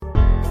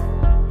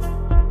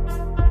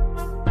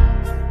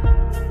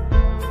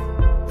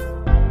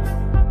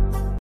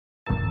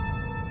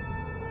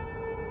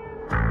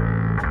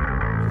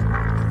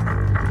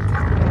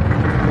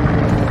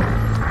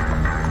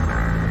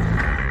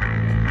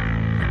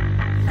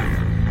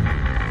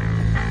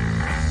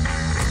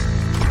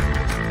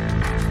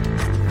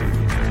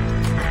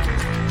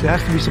There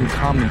has to be some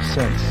common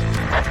sense.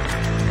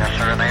 Yes,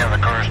 sir. They have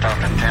the car stopped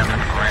at 10th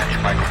and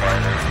Greenwich by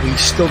there. We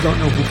still don't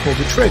know who pulled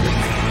the trigger.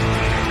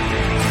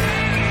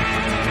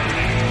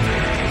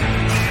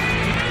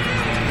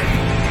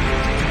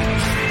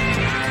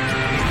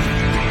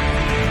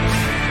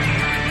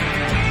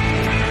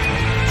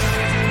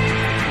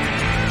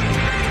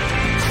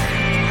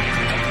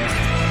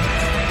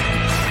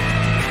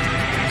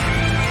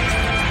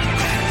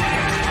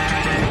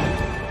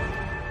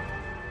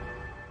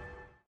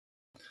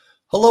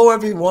 Hello,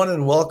 everyone,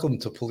 and welcome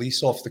to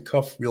Police Off the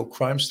Cuff Real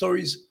Crime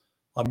Stories.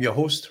 I'm your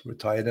host,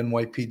 retired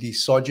NYPD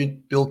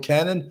Sergeant Bill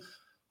Cannon.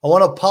 I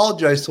want to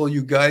apologize to all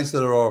you guys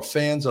that are our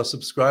fans, our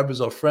subscribers,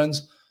 our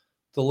friends.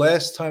 The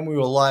last time we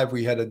were live,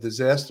 we had a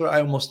disaster.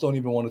 I almost don't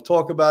even want to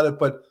talk about it,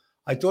 but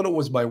I thought it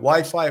was my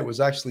Wi-Fi. It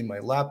was actually my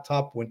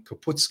laptop went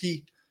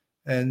kaputski,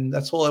 and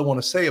that's all I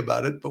want to say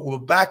about it. But we're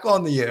back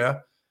on the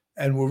air,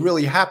 and we're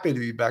really happy to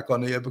be back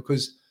on the air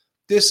because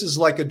this is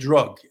like a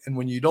drug. And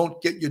when you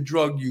don't get your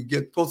drug, you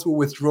go through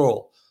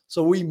withdrawal.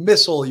 So we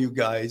miss all you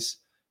guys.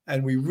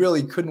 And we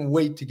really couldn't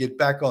wait to get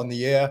back on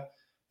the air.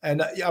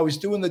 And I was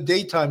doing the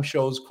daytime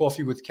shows,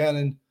 Coffee with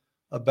Cannon,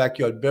 a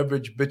Backyard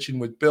Beverage, Bitchin'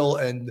 with Bill.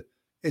 And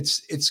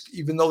it's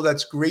even though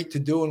that's great to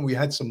do, and we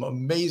had some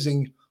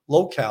amazing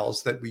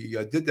locales that we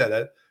did that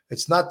at,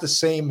 it's not the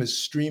same as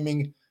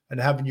streaming and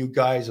having you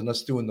guys and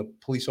us doing the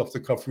Police Off the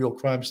Cuff Real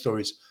Crime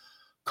Stories.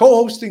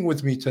 Co-hosting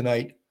with me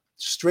tonight,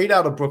 straight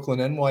out of Brooklyn,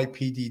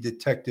 NYPD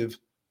detective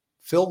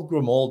Phil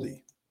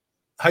Grimaldi.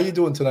 How you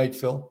doing tonight,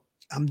 Phil?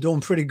 I'm doing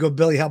pretty good,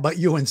 Billy. How about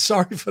you? And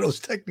sorry for those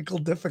technical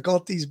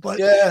difficulties, but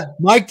yeah,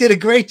 Mike did a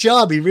great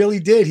job. He really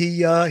did.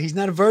 He's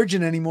not a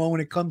virgin anymore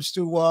when it comes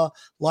to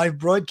live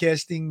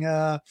broadcasting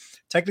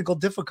technical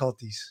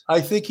difficulties. I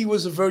think he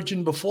was a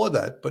virgin before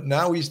that, but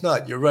now he's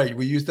not. You're right.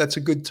 That's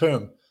a good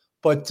term.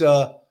 But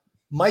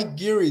Mike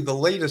Geary, the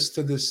latest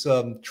to this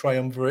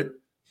triumvirate,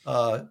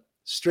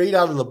 straight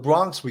out of the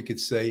Bronx, we could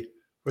say,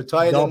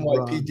 retired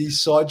NYPD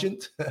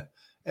sergeant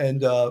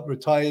and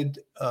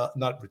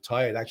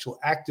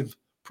active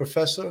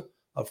professor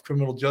of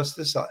criminal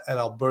justice at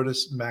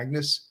Albertus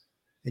Magnus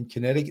in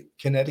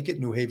Connecticut,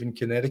 New Haven,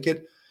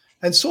 Connecticut,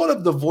 and sort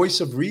of the voice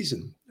of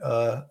reason.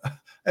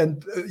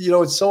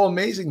 It's so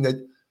amazing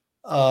that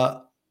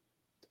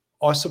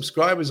our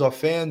subscribers, our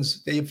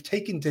fans, they have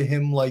taken to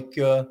him like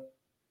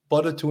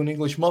butter to an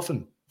English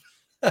muffin.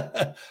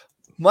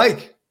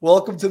 Mike,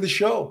 welcome to the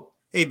show.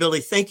 Hey, Billy,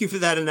 thank you for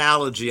that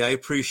analogy. I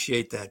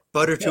appreciate that.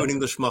 Butter to an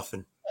English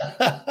muffin.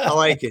 I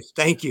like it.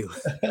 Thank you.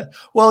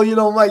 Well,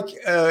 Mike,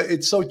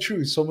 it's so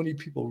true. So many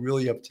people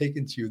really have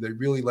taken to you. They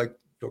really like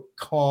your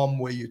calm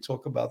way you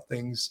talk about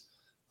things,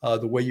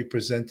 the way you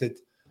present it.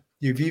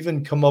 You've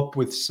even come up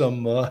with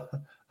some Mike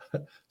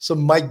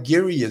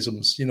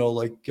Gearyisms,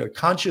 like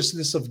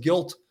consciousness of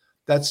guilt.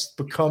 That's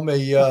become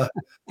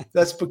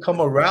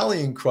a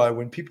rallying cry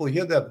when people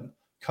hear that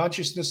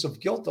consciousness of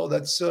guilt. Oh,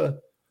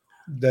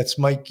 that's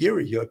Mike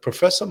Geary,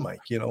 Professor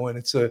Mike, and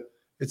it's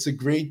a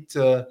great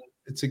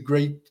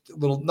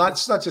little,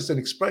 it's not just an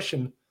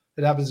expression.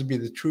 It happens to be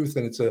the truth.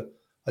 And it's a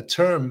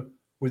term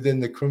within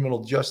the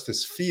criminal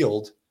justice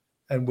field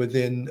and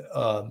within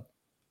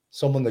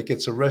someone that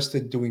gets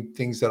arrested doing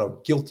things that are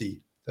guilty,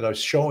 that are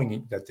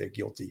showing that they're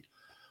guilty.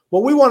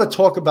 What we want to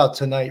talk about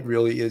tonight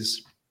really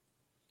is,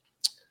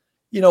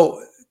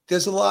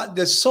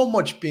 there's so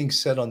much being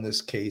said on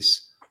this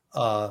case.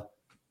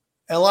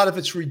 And a lot of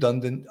it's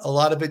redundant. A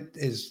lot of it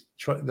is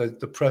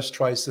the press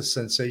tries to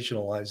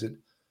sensationalize it.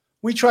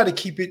 We try to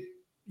keep it,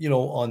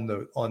 on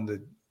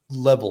the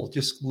level,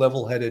 just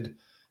level-headed,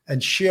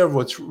 and share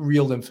what's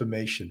real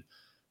information.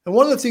 And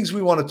one of the things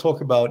we want to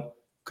talk about,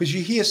 because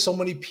you hear so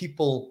many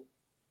people,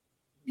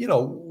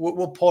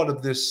 we're part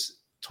of this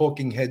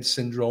talking head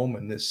syndrome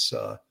and this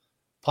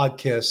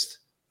podcast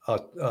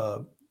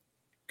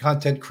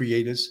content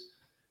creators.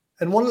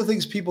 And one of the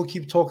things people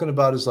keep talking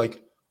about is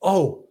like,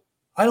 oh,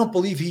 I don't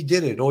believe he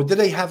did it. Or did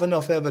they have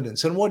enough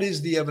evidence? And what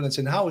is the evidence?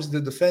 And how is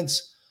the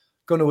defense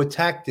going to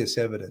attack this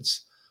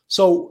evidence?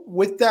 So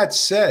with that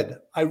said,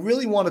 I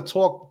really want to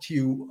talk to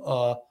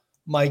you,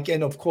 Mike,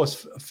 and of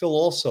course, Phil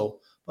also.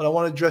 But I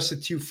want to address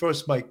it to you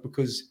first, Mike,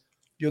 because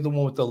you're the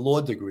one with the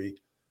law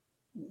degree.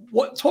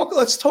 Let's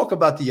talk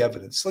about the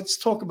evidence. Let's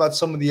talk about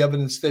some of the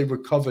evidence they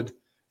recovered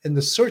in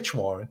the search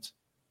warrant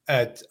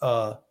at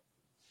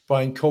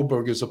Brian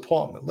Kohberger's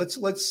apartment.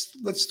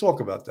 Let's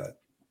talk about that.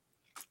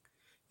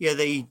 Yeah,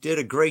 they did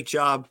a great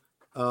job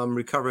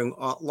recovering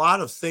a lot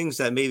of things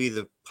that maybe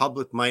the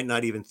public might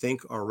not even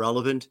think are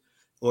relevant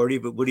or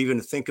would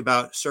even think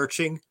about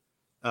searching.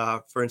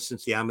 For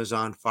instance, the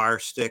Amazon Fire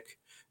Stick.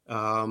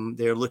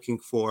 They're looking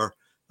for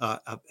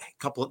a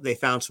couple. They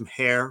found some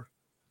hair,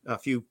 a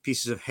few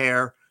pieces of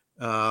hair,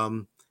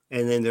 and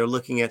then they're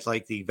looking at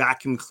like the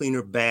vacuum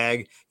cleaner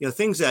bag.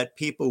 Things that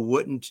people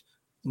wouldn't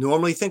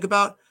normally think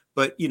about.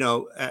 But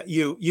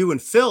you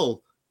and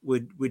Phil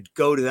would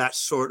go to that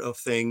sort of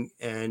thing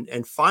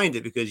and find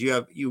it because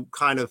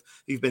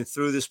you've been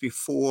through this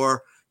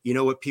before. You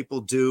know what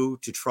people do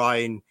to try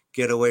and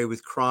get away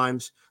with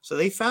crimes. So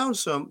they found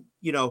some,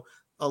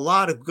 a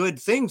lot of good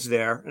things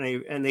there,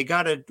 and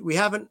we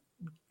haven't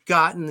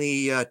gotten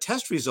the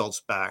test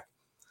results back.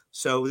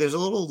 So there's a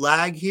little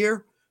lag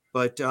here,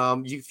 but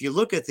if you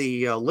look at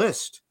the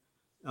list,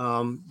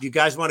 you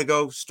guys want to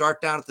go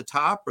start down at the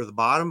top or the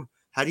bottom?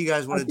 How do you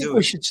guys want to do We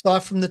it? should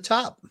start from the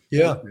top.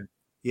 Yeah.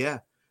 Yeah.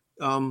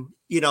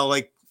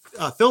 Like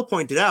Phil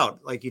pointed out,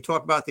 like you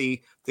talk about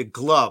the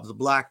glove, the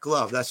black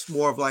glove, that's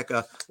more of like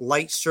a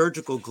light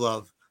surgical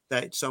glove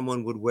that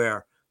someone would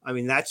wear. I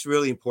mean, that's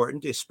really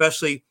important,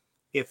 especially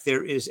if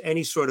there is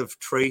any sort of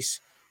trace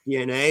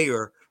DNA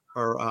or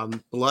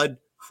blood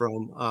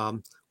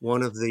from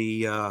one of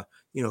the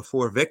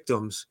 4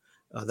 victims.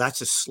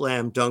 That's a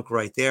slam dunk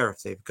right there.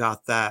 If they've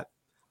got that,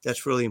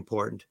 that's really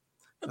important.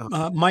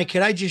 Mike,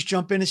 could I just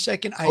jump in a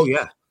second?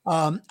 Yeah.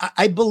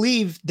 I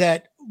believe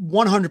that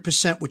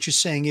 100% what you're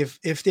saying,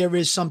 if there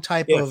is some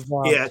type of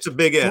it's a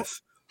big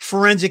if,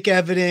 forensic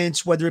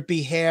evidence, whether it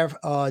be hair,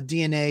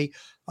 DNA,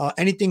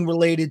 anything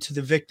related to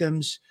the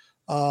victims,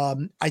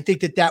 I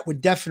think that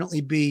would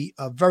definitely be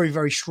very,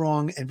 very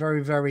strong and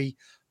very, very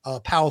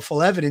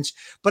powerful evidence.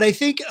 But I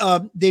think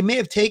they may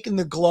have taken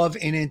the glove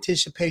in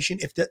anticipation,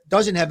 if that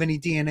doesn't have any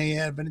DNA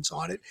evidence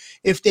on it,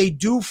 if they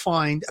do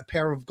find a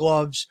pair of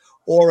gloves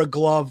or a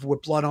glove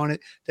with blood on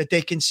it, that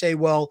they can say,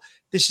 well,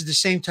 this is the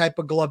same type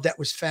of glove that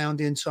was found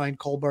inside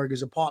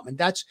Kohlberger's apartment.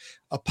 That's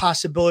a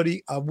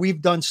possibility.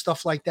 We've done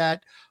stuff like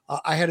that.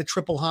 I had a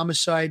triple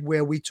homicide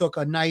where we took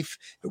a knife.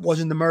 It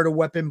wasn't the murder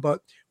weapon,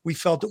 but we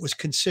felt it was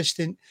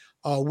consistent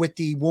with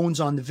the wounds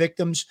on the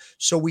victims.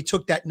 So we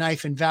took that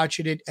knife and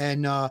vouched it,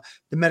 and the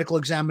medical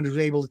examiner was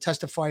able to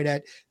testify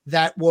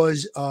that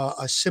was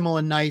a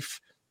similar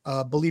knife,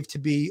 believed to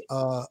be,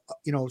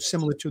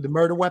 similar to the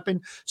murder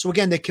weapon. So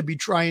again, they could be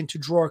trying to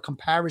draw a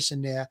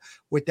comparison there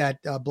with that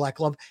black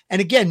glove. And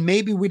again,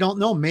 maybe we don't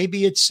know.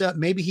 Maybe it's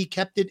maybe he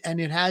kept it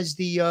and it has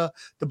the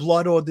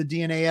blood or the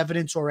DNA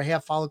evidence or a hair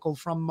follicle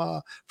from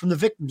the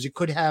victims. It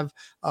could have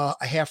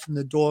a hair from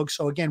the dog.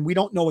 So again, we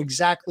don't know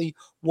exactly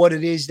what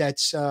it is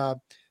that's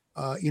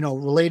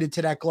related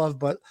to that glove.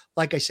 But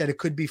like I said, it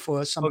could be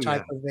for some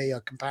type of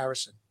a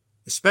comparison.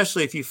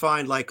 Especially if you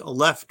find like a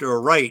left or a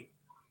right,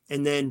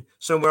 and then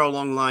somewhere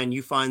along the line,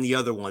 you find the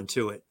other one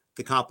to it,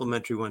 the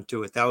complementary one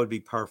to it. That would be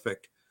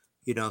perfect,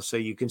 so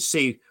you can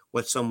see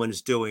what someone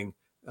is doing.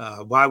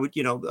 Why would,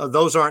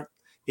 those aren't,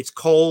 it's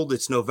cold,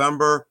 it's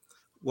November.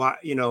 Why,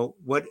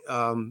 what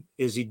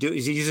is he doing?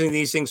 Is he using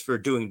these things for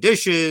doing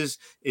dishes?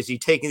 Is he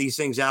taking these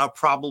things out?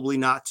 Probably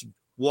not to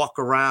walk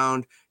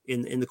around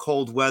in the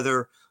cold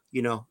weather.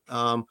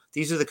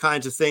 These are the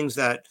kinds of things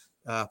that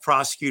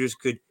prosecutors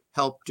could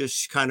help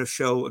just kind of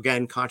show,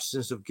 again,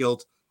 consciousness of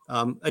guilt.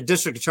 A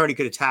district attorney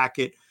could attack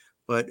it,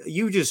 but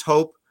you just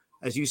hope,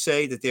 as you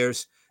say, that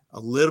there's a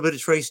little bit of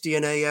trace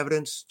DNA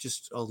evidence,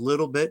 just a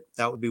little bit.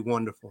 That would be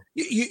wonderful.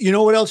 You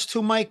know what else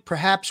too, Mike?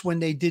 Perhaps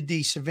when they did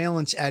the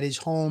surveillance at his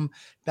home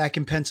back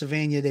in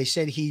Pennsylvania, they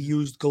said he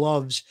used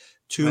gloves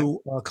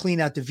to clean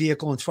out the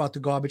vehicle and throw out the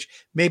garbage.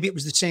 Maybe it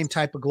was the same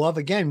type of glove.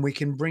 Again, we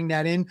can bring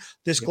that in.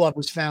 This glove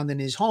was found in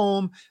his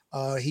home.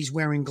 He's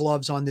wearing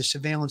gloves on the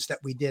surveillance that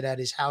we did at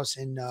his house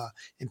in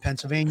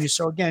Pennsylvania.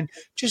 So again,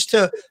 just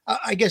to,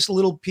 I guess,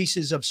 little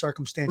pieces of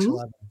circumstantial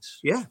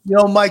evidence. Yeah.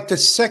 Mike, the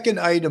second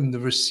item, the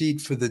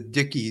receipt for the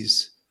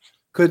Dickies,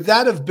 could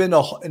that have been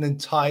an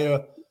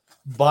entire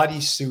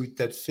bodysuit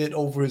that fit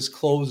over his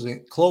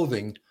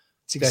clothing?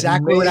 It's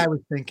exactly what I was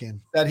thinking.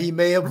 That he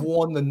may have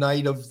worn the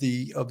night of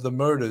the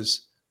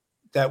murders.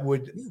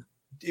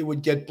 It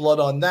would get blood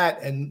on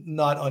that and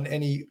not on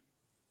any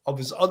of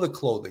his other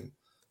clothing.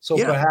 So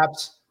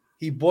perhaps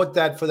he bought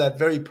that for that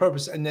very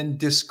purpose and then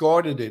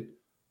discarded it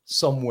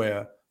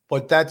somewhere.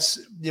 But that's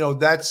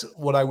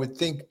what I would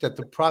think that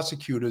the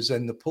prosecutors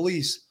and the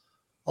police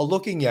are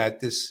looking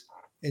at, this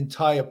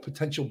entire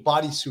potential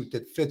bodysuit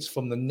that fits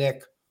from the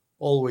neck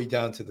all the way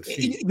down to the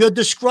feet. You're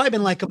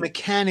describing like a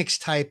mechanics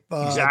type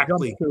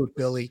jumpsuit,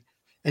 Billy.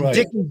 And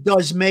Dickies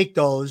does make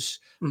those.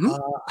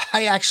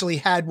 I actually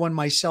had one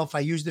myself.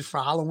 I used it for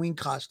a Halloween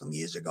costume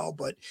years ago,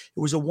 but it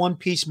was a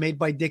one-piece made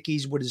by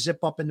Dickies with a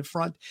zip up in the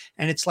front,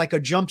 and it's like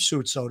a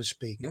jumpsuit, so to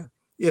speak.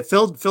 Yeah.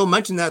 Phil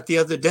mentioned that the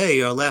other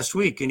day, last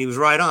week, and he was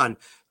right on.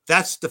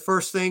 That's the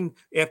first thing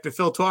after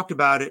Phil talked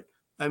about it.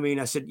 I mean,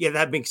 I said,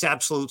 that makes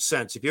absolute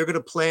sense. If you're going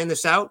to plan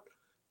this out,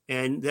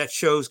 and that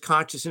shows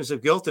consciousness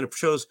of guilt, and it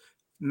shows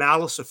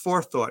malice of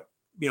forethought,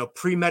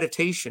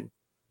 premeditation,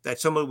 that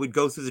someone would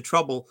go through the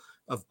trouble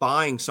of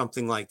buying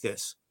something like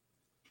this.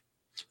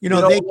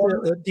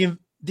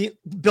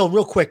 Bill,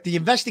 real quick, the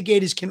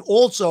investigators can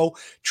also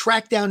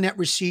track down that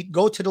receipt,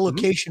 go to the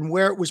location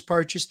where it was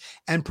purchased,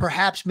 and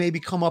perhaps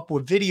maybe come up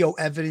with video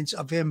evidence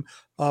of him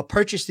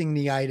purchasing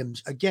the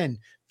items. Again,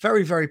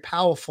 very, very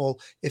powerful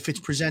if it's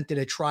presented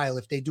at trial,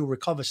 if they do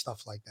recover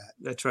stuff like that.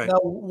 That's right. Now,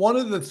 one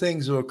of the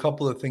things, or a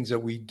couple of things that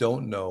we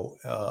don't know,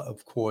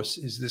 of course,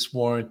 is this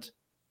warrant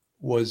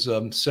was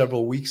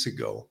several weeks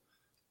ago,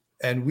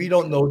 and we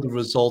don't know the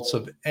results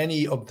of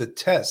any of the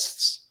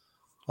tests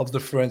of the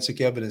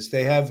forensic evidence.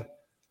 They have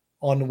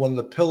on one of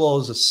the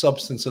pillows a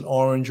substance, an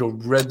orange or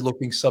red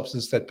looking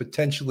substance that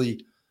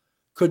potentially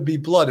could be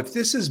blood. If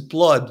this is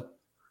blood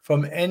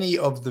from any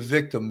of the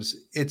victims,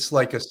 it's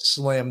like a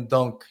slam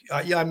dunk.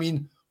 Yeah, I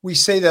mean, we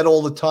say that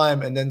all the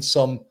time, and then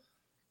some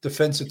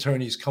defense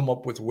attorneys come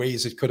up with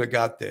ways it could have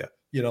got there,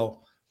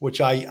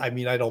 which I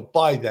mean, I don't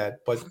buy that,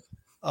 but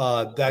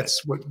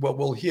that's what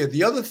we'll hear.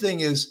 The other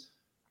thing is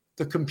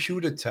the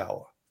computer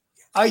tower.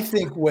 I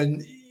think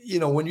when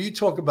you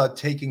talk about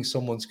taking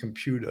someone's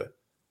computer,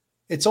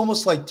 it's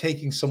almost like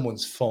taking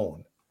someone's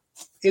phone.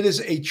 It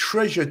is a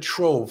treasure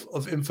trove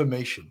of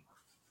information.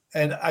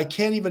 And I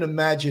can't even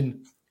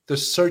imagine the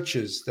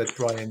searches that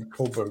Bryan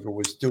Kohberger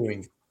was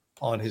doing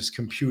on his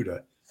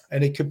computer.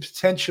 And it could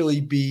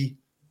potentially be,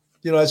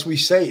 as we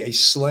say, a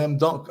slam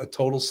dunk, a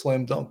total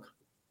slam dunk.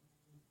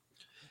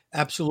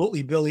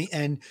 Absolutely, Billy.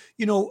 And,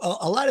 a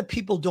lot of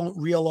people don't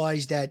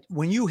realize that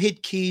when you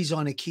hit keys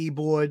on a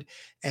keyboard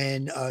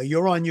and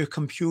you're on your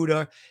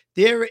computer,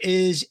 there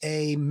is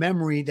a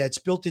memory that's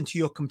built into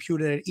your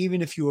computer that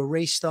even if you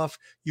erase stuff,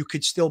 you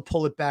could still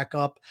pull it back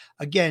up.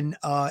 Again,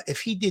 if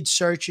he did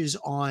searches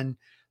on,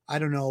 I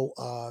don't know,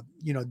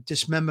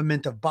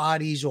 dismemberment of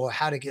bodies or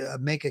how to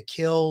make a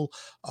kill,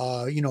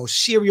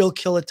 serial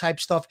killer type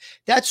stuff.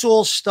 That's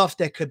all stuff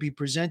that could be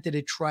presented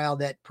at trial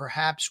that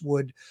perhaps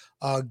would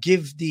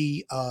give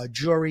the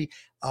jury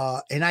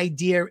an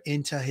idea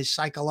into his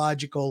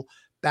psychological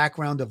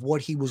background of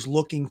what he was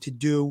looking to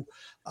do.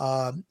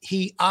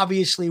 He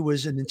obviously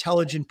was an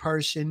intelligent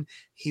person.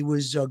 He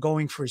was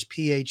going for his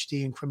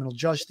PhD in criminal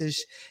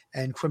justice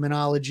and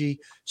criminology.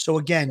 So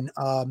again,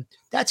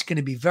 that's going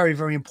to be very,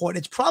 very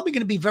important. It's probably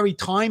going to be very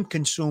time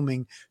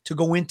consuming to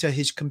go into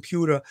his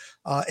computer.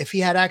 If he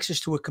had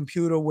access to a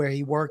computer where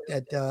he worked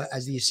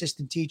as the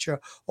assistant teacher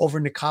over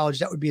in the college,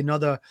 that would be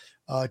another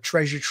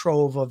treasure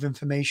trove of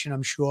information,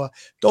 I'm sure.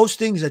 Those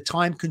things are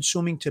time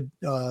consuming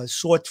to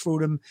sort through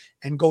them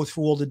and go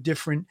through all the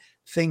different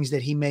things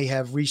that he may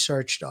have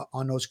researched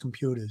on those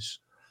computers.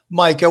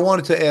 Mike, I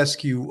wanted to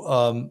ask you,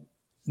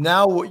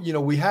 now,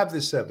 we have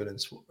this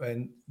evidence,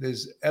 and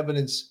there's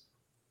evidence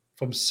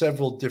from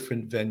several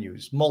different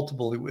venues,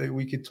 multiple.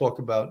 We could talk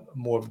about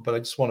more, but I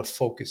just want to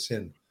focus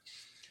in.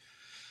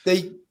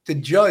 The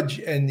judge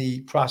and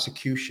the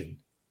prosecution,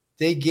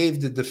 they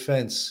gave the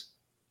defense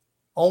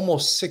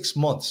almost 6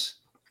 months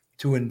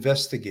to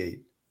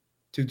investigate,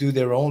 to do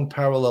their own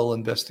parallel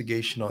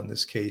investigation on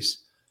this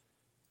case.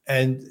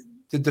 And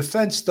the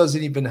defense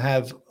doesn't even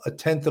have a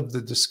tenth of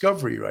the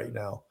discovery right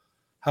now.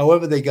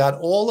 However, they got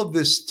all of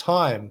this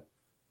time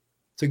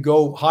to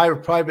go hire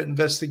private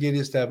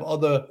investigators, to have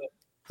other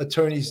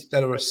attorneys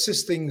that are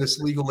assisting this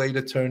legal aid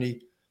attorney.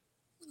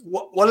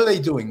 What are they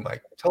doing,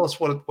 Mike? Tell us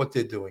what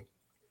they're doing.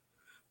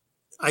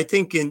 I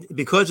think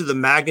because of the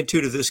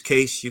magnitude of this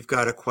case, you've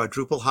got a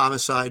quadruple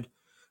homicide,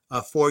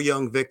 4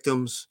 young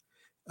victims.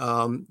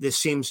 This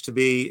seems to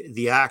be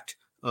the act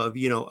of,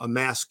 a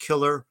mass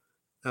killer.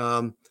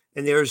 And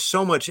there's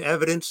so much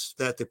evidence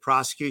that the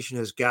prosecution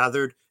has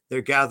gathered.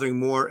 They're gathering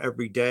more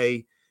every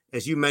day.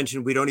 As you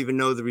mentioned, we don't even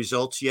know the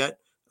results yet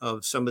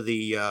of some of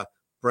the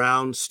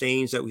brown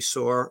stains that we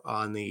saw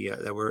on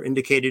that were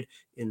indicated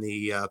in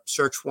the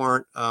search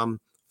warrant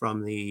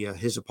from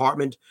his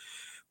apartment.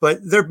 But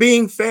they're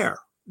being fair.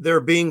 They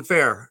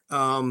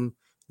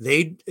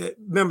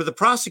remember, the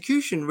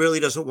prosecution really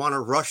doesn't want to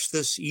rush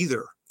this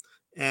either,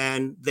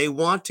 and they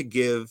want to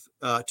give,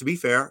 to be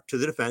fair to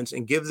the defense,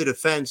 and give the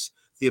defense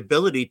the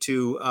ability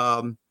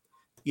to,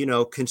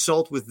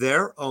 consult with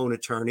their own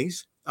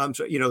attorneys,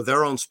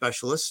 their own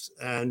specialists.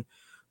 And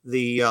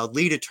the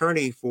lead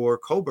attorney for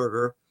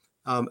Kohberger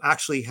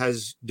actually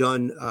has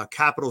done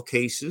capital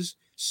cases,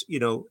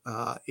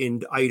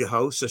 in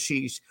Idaho. So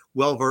she's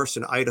well versed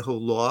in Idaho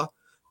law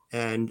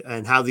and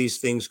how these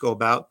things go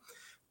about.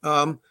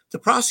 The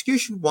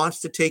prosecution wants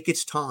to take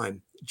its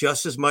time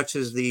just as much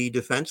as the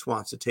defense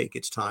wants to take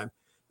its time.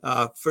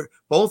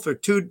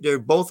 They're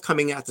both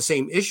coming at the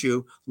same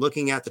issue,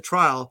 looking at the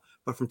trial,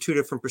 but from two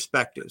different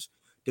perspectives.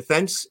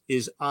 Defense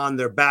is on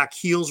their back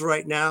heels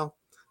right now.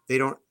 They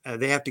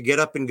have to get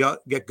up and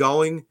get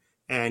going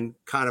and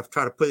kind of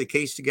try to put the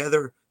case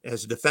together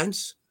as a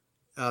defense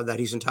that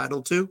he's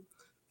entitled to.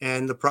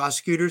 And the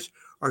prosecutors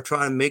are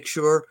trying to make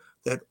sure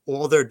that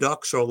all their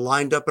ducks are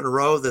lined up in a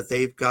row, that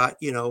they've got,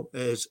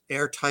 as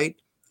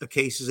airtight a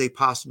case as they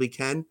possibly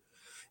can.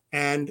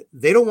 And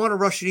they don't want to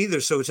rush it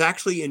either. So it's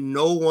actually in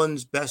no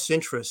one's best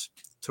interest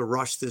to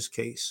rush this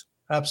case.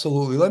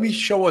 Absolutely. Let me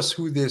show us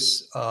who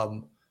this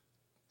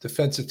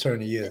defense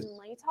attorney is. In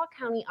Latah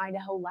County,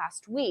 Idaho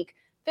last week,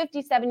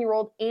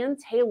 57-year-old Ann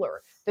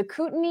Taylor, the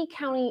Kootenai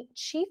County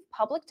Chief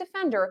Public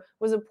Defender,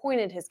 was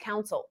appointed his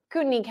counsel.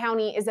 Kootenai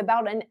County is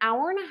about an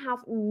hour and a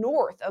half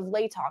north of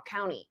Latah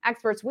County.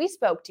 Experts we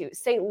spoke to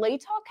say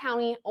Latah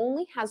County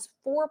only has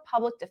 4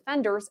 public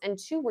defenders and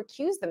 2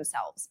 recused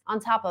themselves. On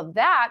top of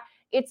that,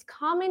 it's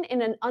common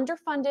in an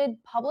underfunded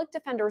public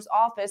defender's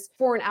office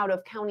for an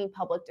out-of-county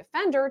public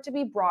defender to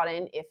be brought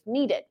in if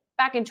needed.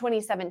 Back in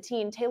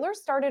 2017, Taylor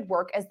started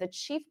work as the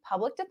chief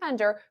public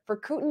defender for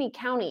Kootenai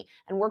County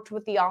and worked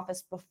with the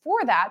office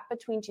before that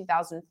between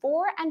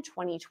 2004 and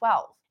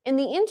 2012. In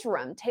the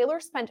interim, Taylor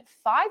spent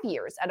 5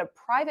 years at a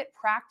private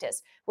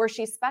practice where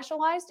she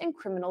specialized in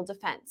criminal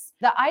defense.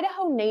 The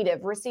Idaho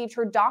native received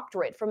her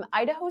doctorate from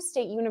Idaho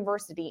State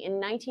University in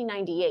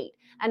 1998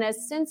 and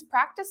has since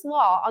practiced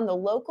law on the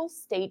local,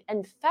 state,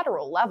 and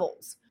federal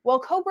levels.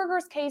 While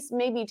Kohberger's case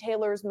may be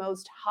Taylor's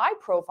most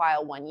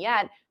high-profile one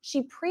yet,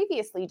 she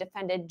previously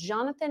defended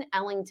Jonathan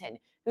Ellington,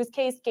 whose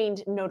case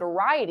gained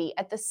notoriety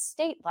at the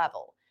state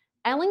level.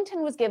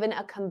 Ellington was given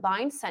a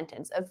combined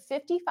sentence of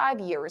 55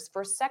 years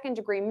for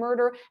second-degree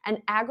murder and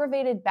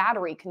aggravated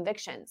battery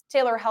convictions.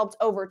 Taylor helped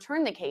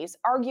overturn the case,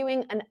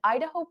 arguing an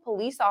Idaho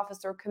police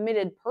officer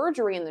committed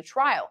perjury in the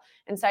trial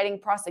and citing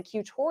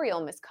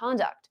prosecutorial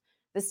misconduct.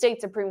 The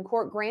state Supreme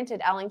Court granted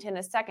Ellington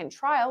a second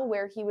trial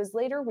where he was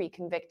later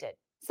reconvicted.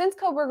 Since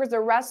Kohberger's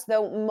arrest,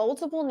 though,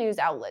 multiple news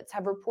outlets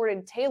have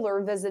reported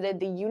Taylor visited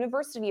the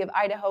University of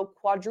Idaho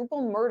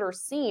quadruple murder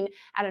scene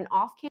at an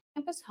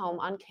off-campus home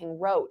on King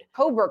Road.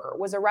 Kohberger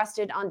was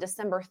arrested on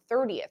December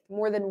 30th,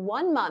 more than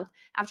 1 month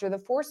after the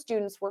 4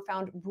 students were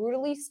found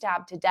brutally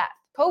stabbed to death.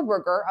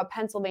 Kohberger, a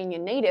Pennsylvania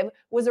native,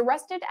 was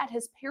arrested at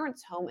his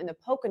parents' home in the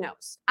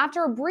Poconos.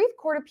 After a brief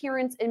court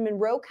appearance in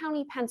Monroe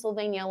County,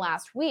 Pennsylvania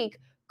last week,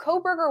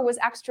 Kohberger was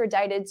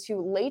extradited to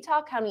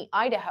Latah County,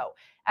 Idaho.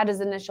 At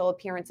his initial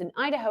appearance in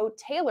Idaho,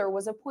 Taylor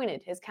was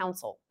appointed his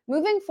counsel.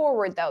 Moving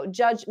forward, though,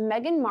 Judge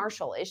Megan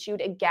Marshall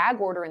issued a gag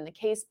order in the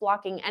case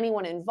blocking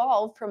anyone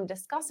involved from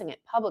discussing it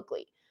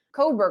publicly.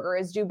 Kohberger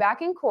is due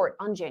back in court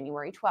on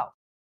January 12th.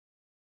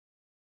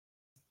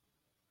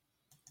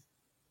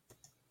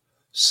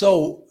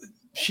 So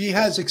she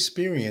has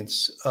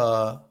experience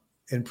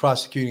in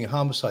prosecuting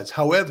homicides.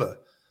 However,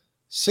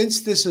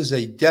 since this is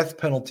a death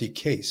penalty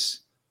case,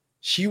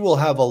 she will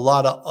have a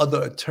lot of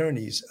other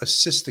attorneys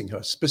assisting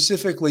her,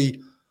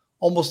 specifically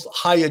almost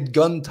hired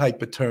gun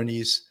type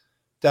attorneys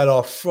that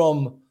are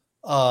from,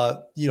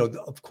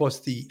 of course,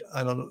 ACLU?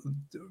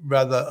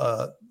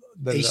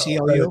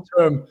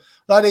 Term,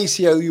 not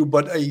ACLU,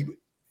 but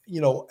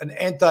an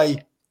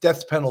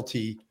anti-death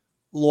penalty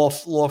law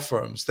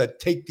firms that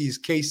take these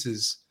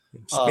cases.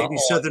 Maybe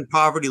Southern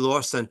Poverty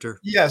Law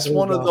Center. Yes,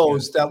 one of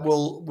those that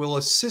will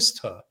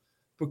assist her,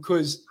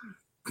 because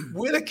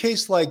with a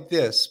case like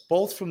this,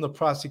 both from the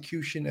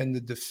prosecution and the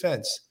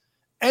defense,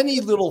 any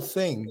little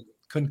thing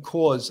can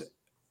cause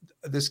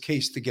this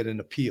case to get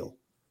an appeal.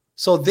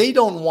 So they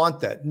don't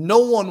want that. No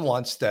one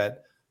wants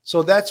that.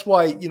 So that's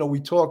why, we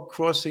talk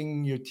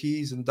crossing your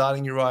T's and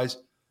dotting your I's.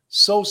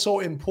 So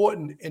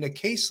important in a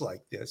case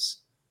like this,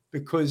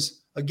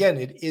 because again,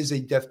 it is a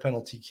death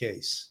penalty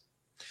case.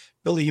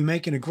 Billy, you're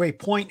making a great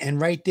point.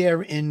 And right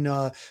there in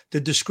the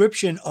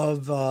description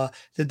of the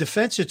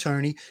defense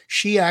attorney,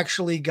 she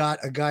actually got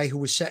a guy who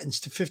was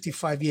sentenced to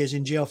 55 years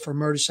in jail for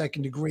murder,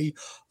 second degree,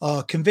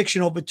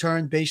 conviction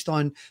overturned based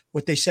on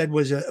what they said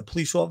was a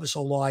police officer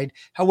lied.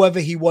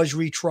 However, he was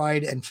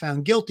retried and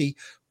found guilty.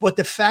 But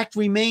the fact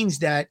remains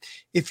that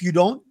if you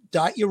don't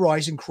dot your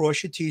I's and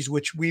cross your T's,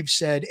 which we've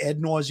said ad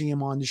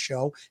nauseum on the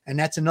show, and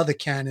that's another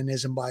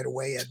canonism, by the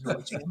way, ad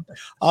nauseum,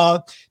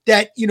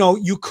 that,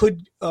 you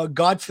could,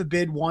 God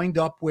forbid, wind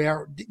up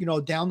where,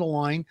 down the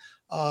line,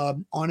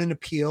 on an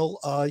appeal,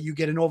 you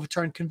get an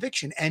overturned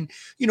conviction. And,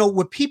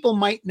 what people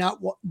might not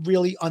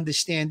really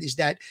understand is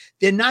that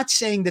they're not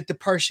saying that the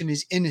person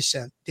is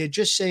innocent. They're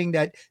just saying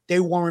that they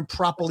weren't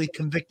properly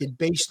convicted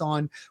based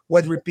on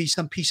whether it be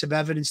some piece of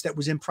evidence that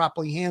was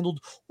improperly handled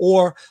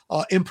or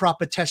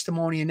improper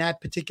testimony. In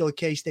that particular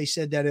case, they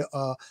said that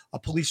a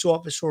police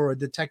officer or a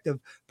detective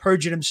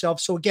perjured himself.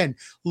 So again,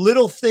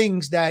 little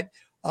things that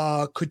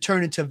could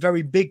turn into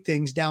very big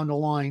things down the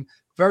line.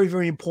 Very,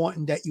 very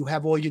important that you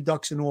have all your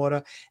ducks in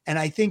order. And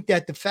I think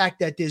that the fact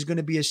that there's going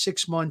to be a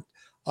 6-month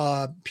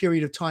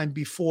period of time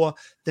before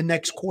the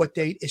next court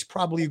date is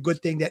probably a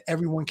good thing, that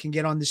everyone can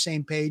get on the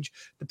same page.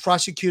 The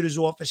prosecutor's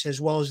office as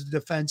well as the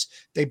defense,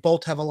 they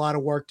both have a lot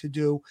of work to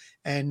do.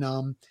 And,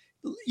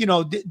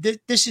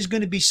 this is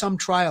going to be some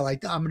trial. I'm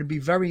going to be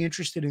very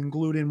interested and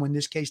glued in when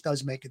this case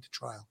does make it to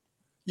trial.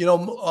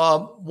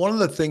 One of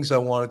the things I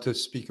wanted to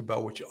speak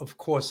about, which of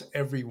course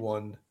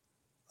everyone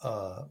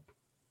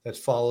that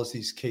follows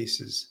these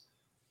cases,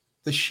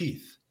 the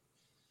sheath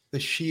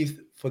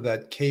for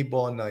that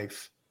K-bar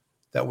knife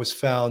that was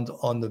found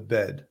on the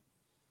bed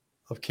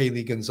of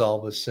Kaylee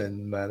Gonzalez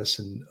and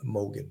Madison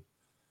Mogen.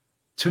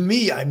 To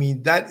me, I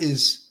mean, that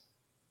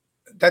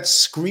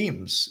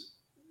screams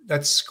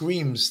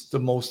the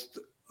most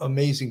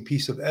amazing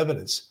piece of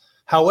evidence.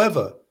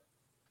 However,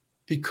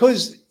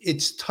 because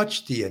it's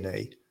touch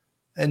DNA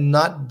and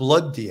not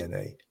blood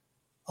DNA,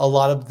 a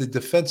lot of the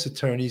defense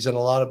attorneys and a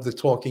lot of the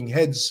talking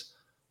heads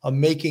are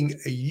making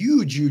a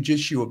huge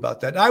issue about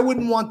that. And I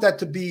wouldn't want that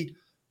to be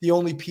the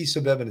only piece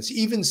of evidence.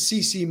 Even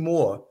CeCe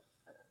Moore,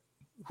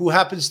 who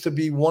happens to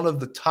be one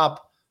of the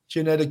top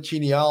genetic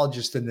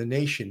genealogists in the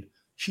nation,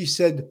 she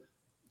said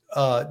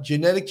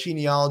genetic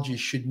genealogy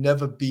should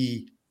never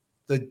be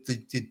the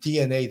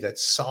DNA that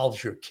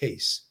solves your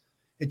case.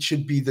 It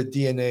should be the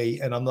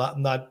DNA, and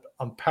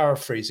I'm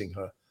paraphrasing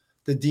her,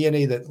 the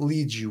DNA that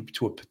leads you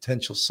to a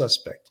potential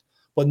suspect,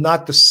 but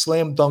not the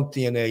slam dunk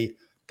DNA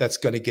that's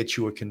going to get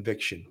you a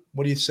conviction.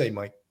 What do you say,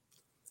 Mike?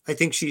 I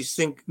think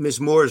Ms.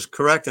 Moore is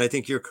correct. And I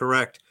think you're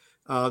correct.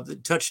 The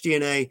touch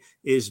DNA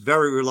is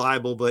very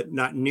reliable, but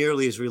not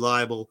nearly as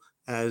reliable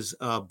as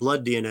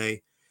blood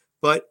DNA.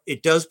 But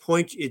it did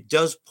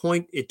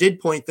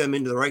point them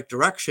into the right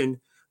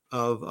direction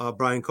of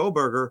Brian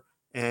Kohberger.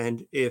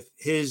 And if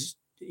his,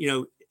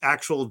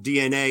 actual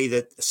DNA,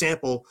 that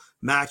sample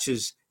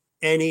matches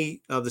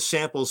any of the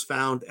samples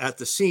found at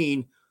the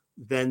scene,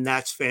 then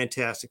that's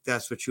fantastic.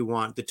 That's what you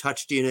want. The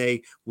touch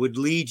DNA would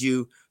lead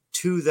you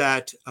to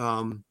that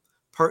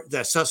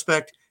that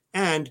suspect,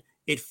 and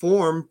it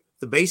formed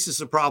the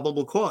basis of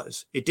probable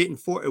cause.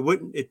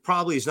 It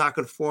probably is not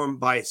going to form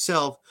by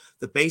itself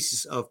the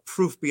basis of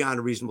proof beyond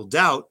a reasonable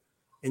doubt.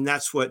 And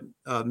that's what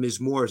Ms.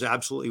 Moore is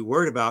absolutely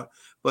worried about.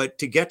 But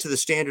to get to the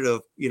standard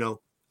of,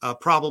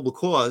 probable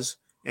cause,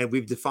 and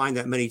we've defined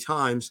that many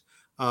times,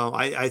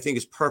 I think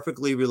is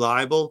perfectly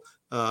reliable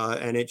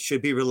and it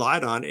should be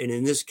relied on. And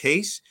in this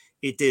case,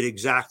 it did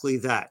exactly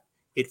that.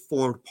 It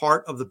formed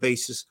part of the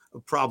basis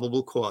of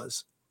probable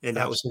cause. And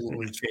that was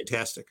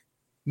fantastic.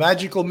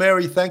 Magical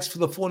Mary, thanks for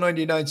the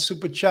 $4.99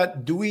 super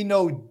chat. Do we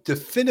know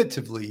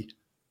definitively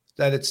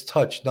that it's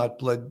touch, not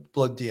blood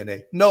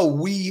DNA? No,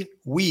 we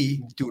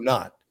do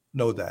not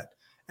know that.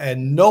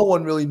 And no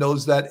one really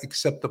knows that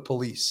except the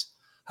police.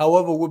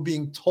 However, we're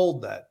being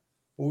told that.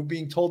 We're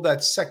being told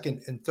that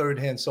second and third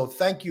hand. So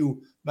thank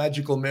you,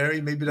 Magical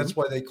Mary. Maybe that's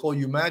why they call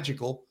you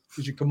magical,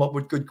 because you come up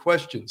with good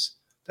questions.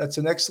 That's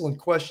an excellent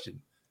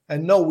question.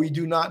 And no, we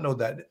do not know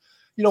that.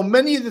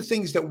 Many of the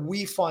things that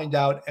we find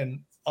out and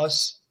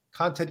us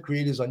content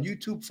creators on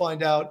YouTube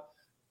find out,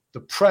 the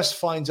press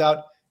finds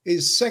out,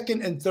 is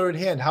second and third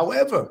hand.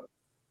 However,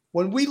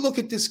 when we look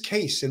at this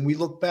case and we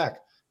look back,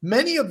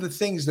 many of the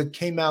things that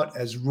came out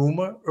as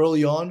rumor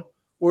early on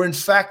were in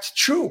fact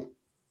true.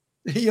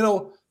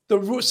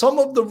 Some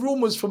of the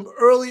rumors from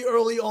early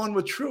on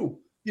were true.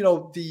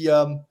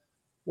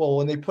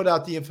 When they put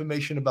out the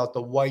information about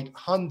the white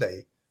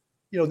Hyundai,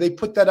 they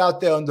put that out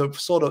there under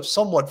sort of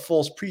somewhat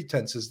false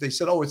pretenses. They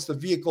said, it's the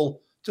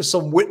vehicle to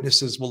some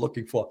witnesses we're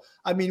looking for.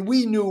 I mean,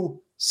 we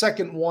knew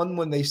second one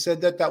when they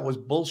said that was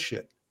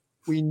bullshit.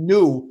 We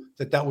knew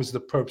that was the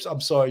perps.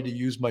 I'm sorry to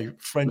use my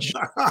French.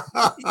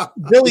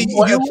 Billy,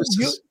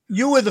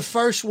 you were the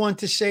first one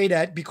to say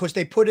that, because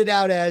they put it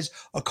out as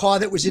a car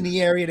that was in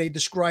the area. They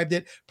described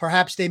it.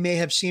 Perhaps they may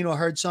have seen or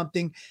heard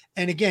something.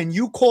 And again,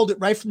 you called it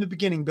right from the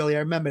beginning, Billy. I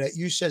remember that.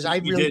 You says, I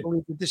really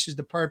believe that this is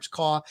the perps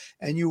car.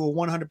 And you were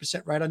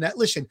 100% right on that.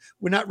 Listen,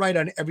 we're not right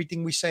on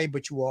everything we say,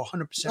 but you were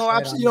 100%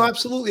 right on that.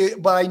 Absolutely.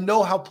 But I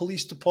know how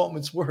police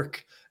departments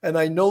work. And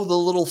I know the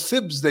little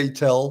fibs they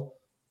tell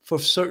for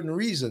certain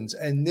reasons.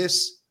 And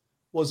this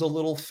was a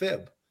little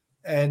fib.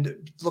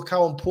 And look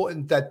how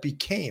important that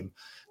became.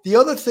 The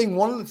other thing,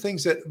 one of the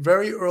things that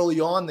very early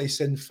on they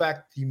said, in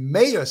fact, the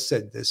mayor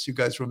said this, you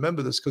guys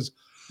remember this because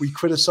we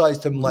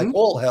criticized him like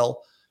all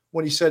hell,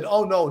 when he said,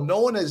 no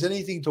one has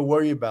anything to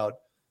worry about.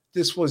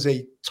 This was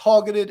a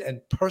targeted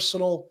and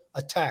personal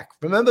attack.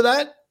 Remember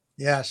that?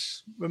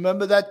 Yes.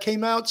 Remember that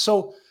came out?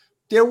 So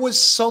there was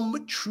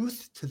some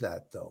truth to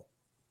that, though.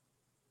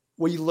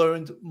 We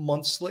learned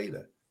months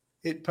later.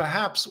 It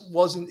perhaps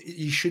wasn't,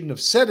 he shouldn't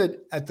have said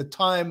it at the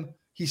time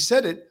he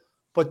said it,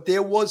 but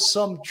there was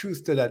some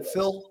truth to that.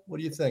 Phil, what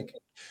do you think?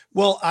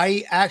 Well,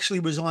 I actually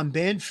was on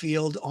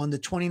Banfield on the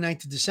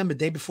 29th of December,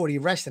 day before the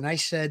arrest, and I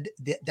said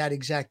that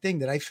exact thing,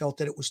 that I felt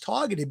that it was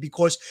targeted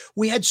because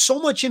we had so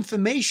much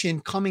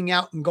information coming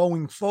out and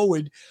going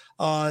forward.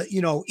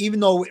 Even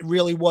though it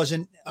really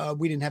wasn't,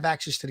 we didn't have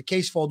access to the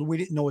case folder. We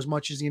didn't know as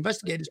much as the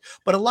investigators,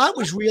 but a lot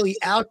was really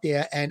out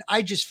there. And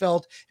I just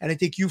felt, and I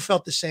think you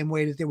felt the same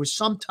way, that there was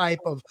some type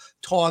of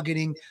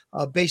targeting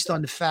based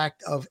on the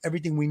fact of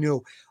everything we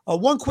knew.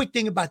 One quick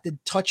thing about the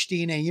touch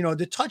DNA,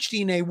 the touch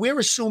DNA, we're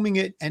assuming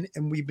it, and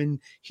we've been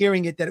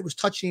hearing it, that it was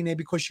touch DNA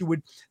because you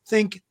would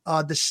think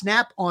the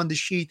snap on the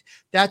sheath,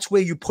 that's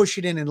where you push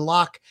it in and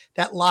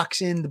that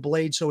locks in the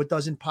blade so it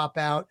doesn't pop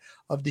out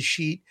of the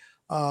sheet.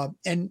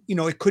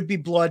 It could be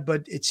blood,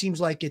 but it seems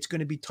like it's going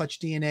to be touch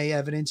DNA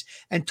evidence.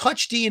 And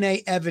touch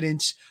DNA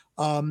evidence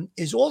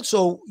is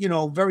also,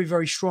 very,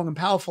 very strong and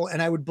powerful.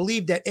 And I would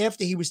believe that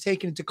after he was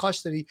taken into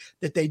custody,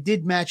 that they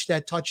did match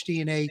that touch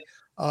DNA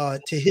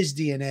to his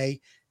DNA.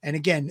 And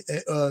again,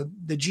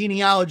 the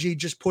genealogy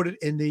just put it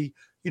in the,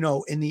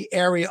 in the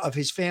area of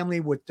his family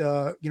with,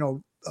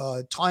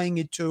 tying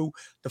it to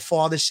the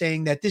father,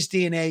 saying that this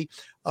DNA,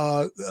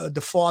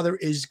 the father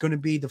is going to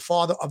be the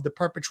father of the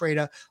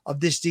perpetrator of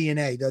this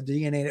DNA, the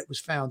DNA that was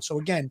found. So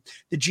again,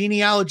 the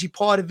genealogy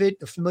part of it,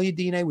 the familiar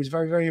DNA, was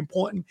very, very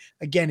important.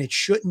 Again, it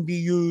shouldn't be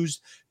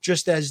used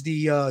just as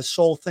the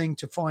sole thing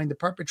to find the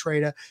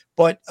perpetrator,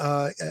 but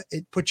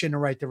it puts you in the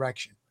right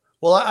direction.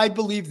 Well, I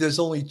believe there's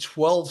only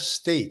 12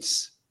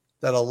 states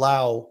that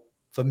allow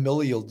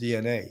familial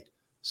DNA.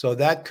 So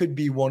that could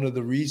be one of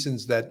the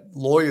reasons that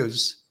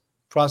lawyers,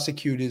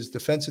 prosecutors,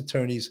 defense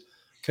attorneys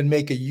can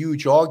make a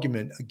huge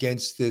argument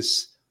against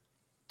this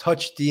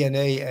touch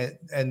DNA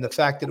and the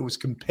fact that it was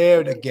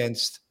compared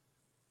against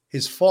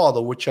his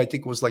father, which I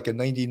think was like a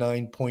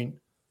 99.9%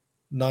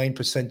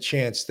 9%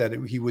 chance that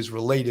he was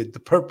related, the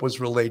perp was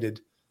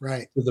related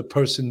Right. to the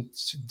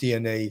person's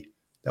DNA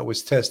that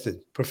was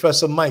tested.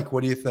 Professor Mike,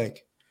 what do you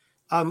think?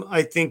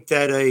 I think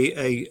that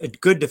a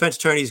good defense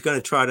attorney is going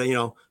to try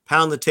to,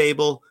 pound the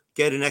table,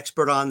 get an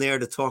expert on there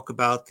to talk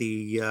about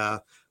the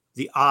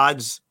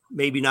odds,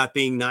 maybe not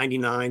being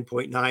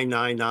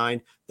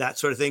 99.999, that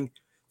sort of thing.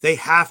 They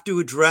have to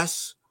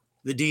address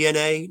the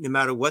DNA, no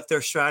matter what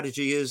their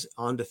strategy is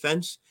on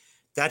defense.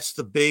 That's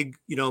the big,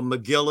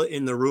 Megillah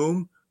in the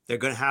room. They're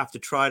going to have to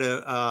try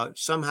to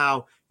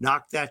somehow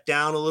knock that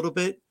down a little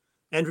bit.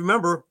 And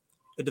remember,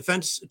 a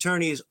defense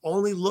attorney is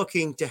only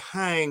looking to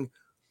hang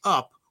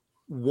up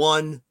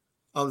one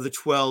of the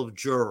 12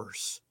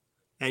 jurors.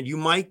 And you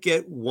might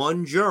get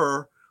one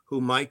juror who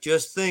might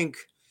just think,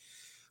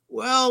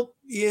 well,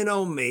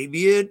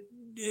 maybe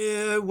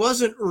it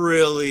wasn't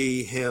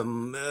really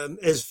him.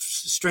 As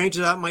strange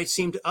as that might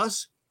seem to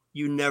us,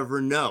 you never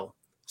know.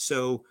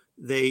 So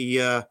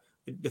the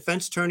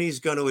defense attorney is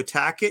going to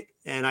attack it.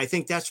 And I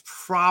think that's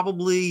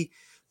probably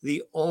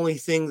the only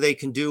thing they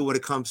can do when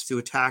it comes to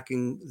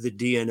attacking the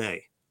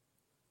DNA.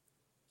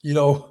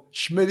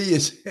 Schmitty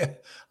is,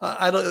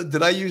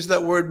 did I use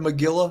that word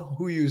Megillah?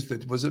 Who used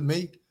it? Was it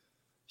me?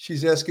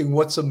 She's asking,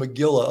 what's a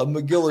Megillah? A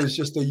Megillah is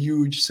just a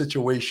huge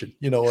situation,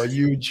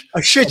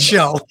 a shit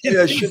show.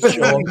 Yeah, a shit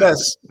show, a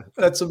mess.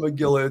 That's a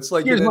Megillah. It's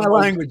like, here's my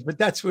language, but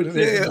that's what it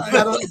is.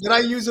 Did I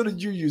use it or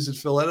did you use it,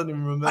 Phil? I don't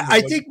even remember.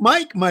 I think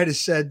Mike might have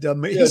said,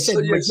 he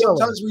said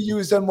sometimes we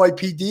use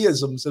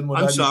NYPD-isms.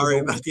 I'm sorry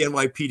about the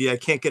NYPD. I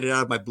can't get it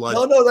out of my blood.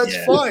 No, that's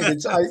fine.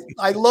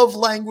 I love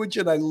language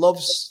and I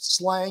love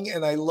slang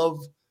and I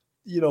love,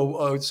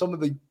 some of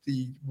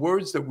the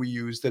words that we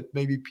use that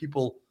maybe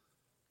people.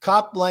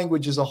 Cop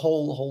language is a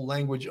whole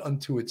language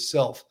unto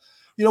itself.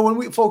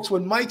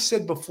 When Mike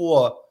said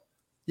before,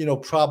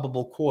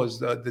 probable cause,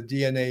 the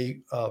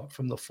DNA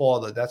from the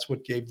father, that's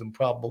what gave them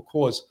probable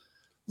cause.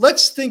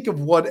 Let's think of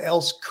what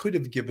else could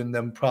have given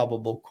them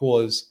probable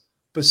cause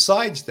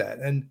besides that.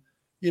 And,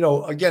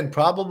 again,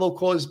 probable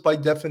cause by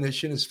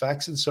definition is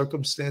facts and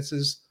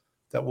circumstances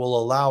that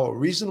will allow a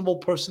reasonable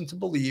person to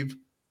believe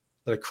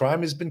that a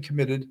crime has been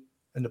committed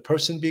and the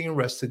person being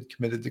arrested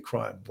committed the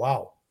crime.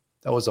 Wow,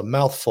 that was a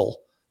mouthful.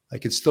 I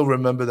can still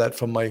remember that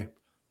from my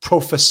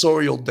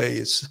professorial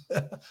days.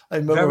 I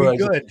remember.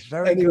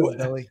 Very good,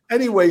 Billy.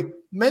 Anyway,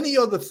 many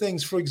other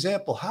things. For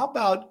example, how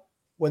about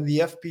when the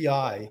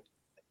FBI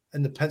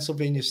and the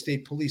Pennsylvania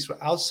State Police were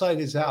outside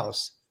his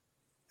house,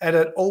 and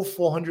at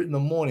 0400 in the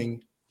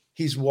morning,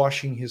 he's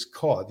washing his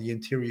car, the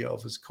interior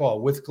of his car,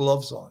 with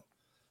gloves on.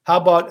 How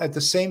about at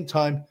the same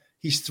time,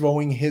 he's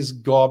throwing his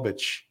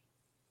garbage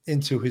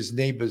into his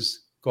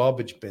neighbor's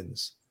garbage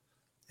bins?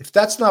 If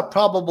that's not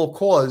probable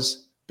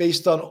cause,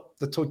 based on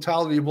the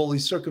totality of all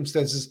these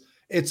circumstances,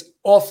 it's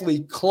awfully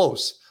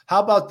close.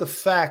 How about the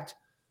fact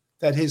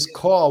that his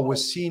car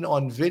was seen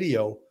on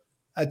video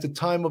at the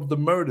time of the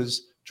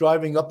murders,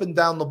 driving up and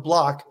down the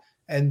block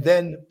and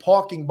then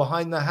parking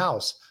behind the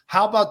house?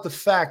 How about the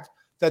fact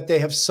that they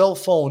have cell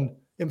phone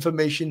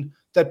information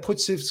that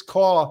puts his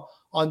car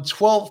on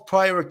 12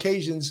 prior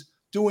occasions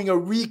doing a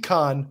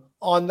recon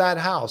on that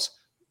house?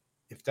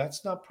 If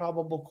that's not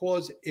probable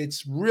cause,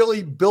 it's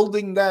really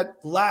building that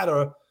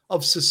ladder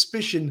of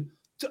suspicion.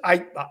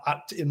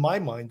 In my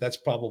mind, that's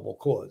probable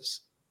cause.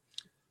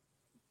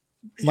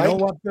 You know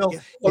what, Bill?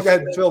 Go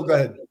ahead, Phil. Go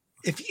ahead.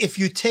 If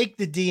you take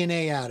the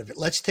DNA out of it,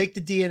 let's take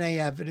the DNA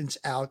evidence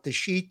out. The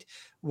sheet,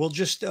 we'll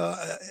just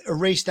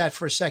erase that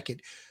for a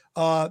second.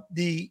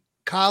 The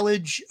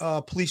college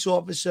police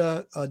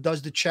officer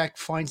does the check,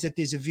 finds that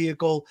there's a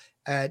vehicle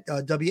at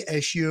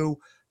WSU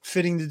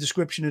fitting the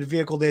description of the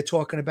vehicle they're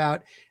talking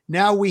about.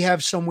 Now we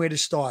have somewhere to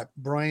start.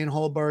 Brian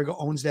Holberger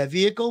owns that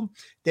vehicle.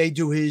 They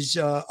do his,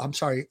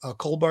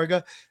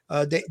 Kohlberger.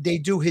 They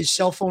do his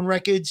cell phone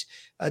records.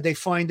 They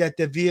find that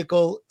the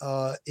vehicle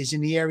is in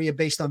the area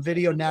based on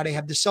video. Now they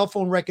have the cell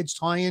phone records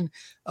tying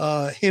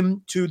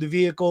him to the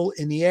vehicle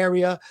in the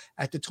area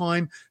at the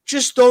time.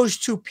 Just those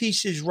two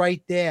pieces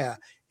right there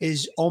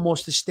is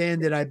almost the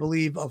standard, I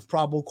believe, of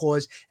probable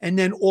cause. And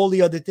then all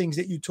the other things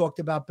that you talked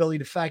about, Billy,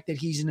 the fact that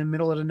he's in the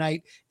middle of the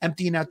night,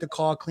 emptying out the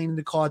car, cleaning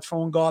the car,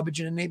 throwing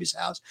garbage in a neighbor's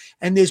house.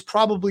 And there's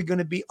probably going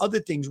to be other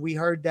things. We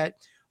heard that,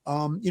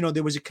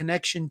 there was a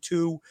connection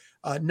to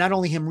not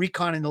only him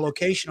reconning the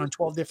location on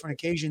 12 different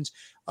occasions,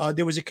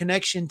 there was a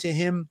connection to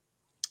him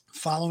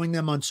following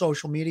them on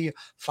social media,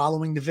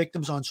 following the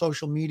victims on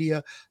social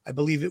media. I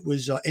believe it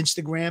was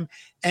Instagram.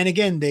 And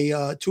again, they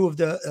two of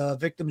the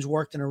victims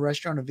worked in a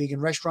restaurant, a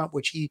vegan restaurant,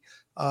 which he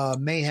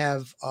may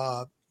have,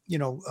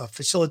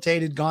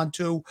 facilitated, gone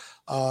to,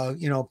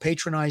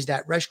 patronized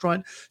that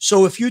restaurant.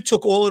 So if you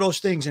took all of those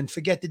things and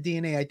forget the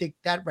DNA, I think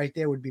that right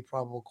there would be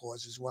probable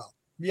cause as well.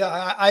 Yeah,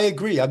 I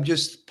agree. I'm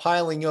just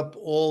piling up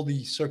all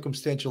the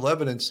circumstantial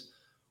evidence,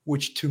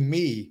 which to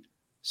me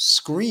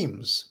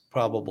screams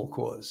probable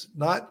cause,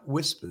 not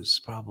whispers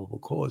probable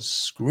cause,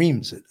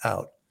 screams it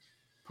out.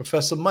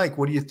 Professor Mike,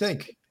 what do you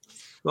think?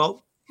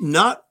 Well,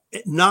 not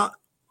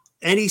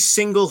any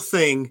single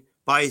thing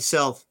by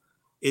itself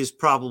is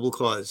probable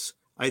cause.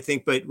 I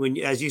think, but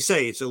as you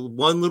say, it's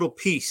one little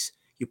piece.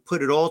 You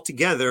put it all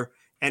together,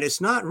 and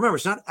it's not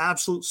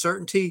absolute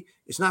certainty.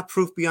 It's not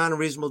proof beyond a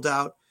reasonable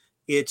doubt.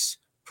 It's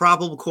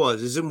probable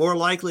cause. Is it more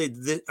likely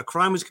that a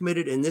crime was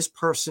committed and this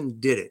person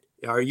did it?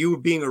 Are you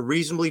being a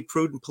reasonably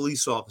prudent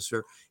police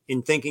officer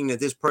in thinking that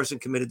this person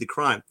committed the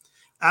crime?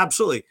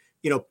 Absolutely.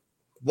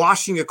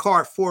 Washing your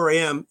car at 4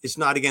 a.m. is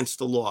not against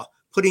the law.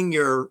 Putting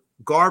your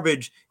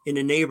garbage in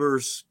a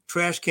neighbor's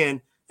trash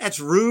can, that's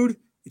rude.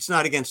 It's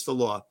not against the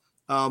law.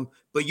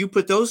 But you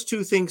put those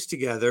two things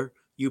together.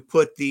 You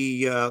put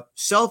the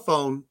cell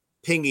phone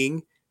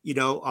pinging,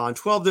 on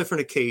 12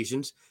 different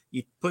occasions.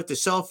 You put the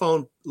cell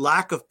phone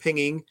lack of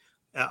pinging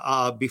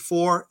during,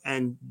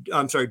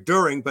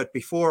 but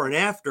before and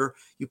after.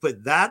 You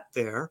put that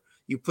there.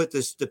 You put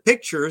the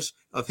pictures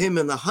of him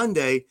in the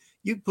Hyundai.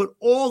 You put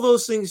all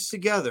those things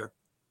together,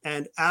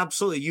 and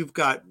absolutely, you've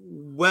got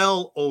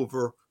well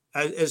over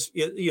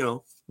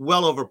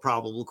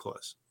probable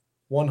cause.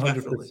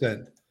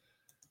 100%.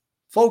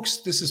 Folks,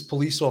 this is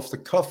Police Off the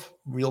Cuff,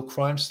 real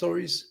crime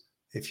stories.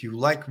 If you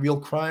like real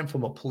crime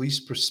from a police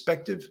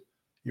perspective,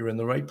 you're in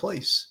the right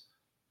place.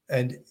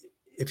 And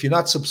if you're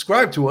not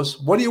subscribed to us,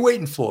 what are you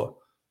waiting for?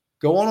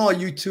 Go on our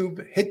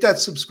YouTube, hit that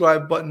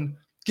subscribe button,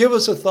 give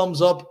us a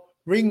thumbs up,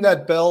 ring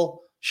that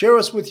bell, share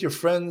us with your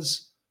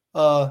friends,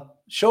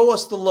 show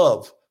us the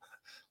love.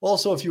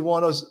 Also, if you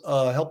want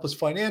to help us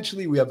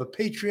financially, we have a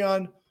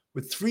Patreon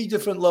with 3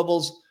 different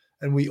levels,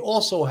 and we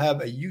also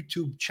have a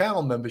YouTube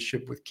channel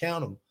membership with,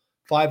 count 'em,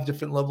 5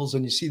 different levels.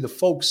 And you see the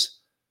folks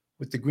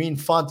with the green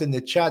font in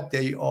the chat.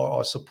 They are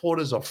our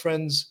supporters, our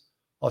friends,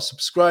 our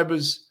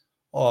subscribers,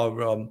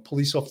 our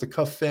Police Off the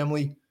Cuff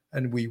family,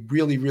 and we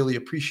really, really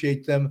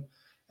appreciate them.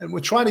 And we're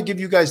trying to give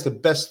you guys the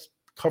best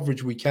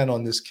coverage we can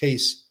on this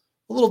case.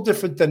 A little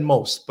different than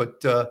most, but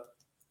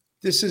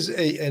this is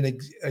an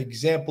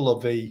example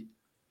of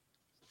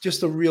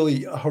just a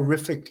really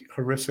horrific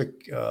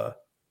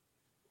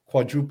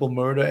quadruple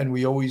murder. And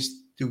we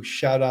always do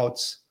shout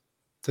outs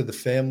to the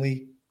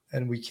family,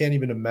 and we can't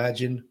even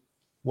imagine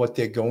what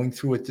they're going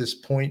through at this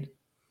point.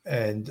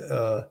 And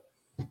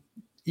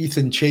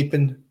Ethan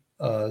Chapin,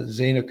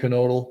 Zaina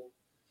Knodel,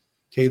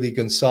 Kaylee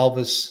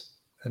Gonsalves,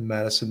 and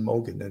Madison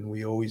Mogan. And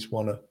we always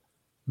want to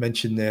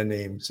mention their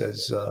names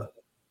as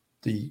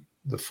the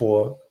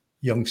 4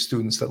 young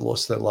students that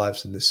lost their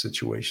lives in this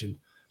situation.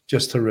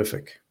 Just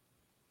horrific.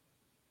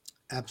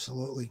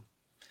 Absolutely.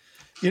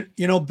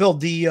 Bill,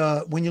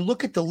 when you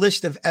look at the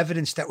list of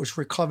evidence that was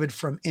recovered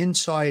from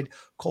inside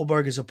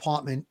Kohlberger's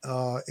apartment,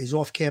 his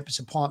off-campus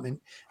apartment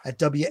at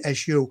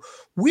WSU,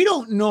 we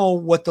don't know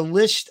what the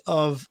list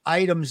of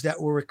items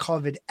that were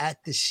recovered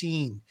at the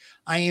scene.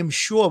 I am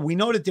sure we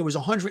know that there was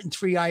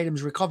 103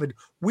 items recovered.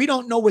 We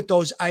don't know what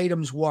those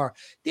items were.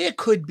 There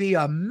could be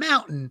a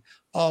mountain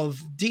of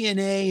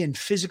DNA and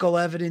physical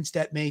evidence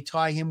that may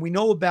tie him. We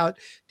know about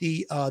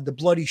the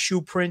bloody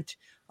shoe print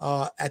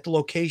at the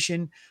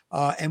location.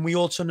 And we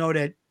also know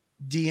that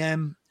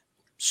DM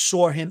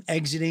saw him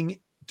exiting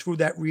through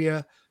that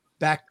rear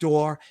back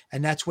door,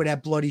 and that's where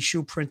that bloody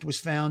shoe print was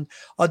found.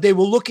 They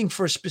were looking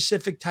for a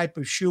specific type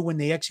of shoe when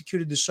they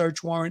executed the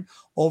search warrant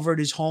over at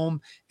his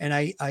home, and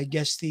I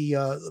guess the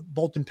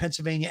both in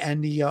Pennsylvania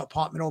and the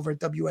apartment over at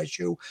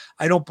WSU.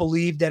 I don't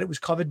believe that it was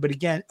recovered, but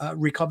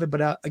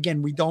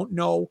again, we don't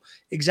know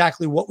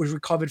exactly what was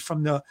recovered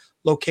from the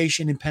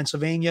location in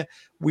Pennsylvania.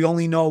 We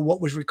only know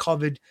what was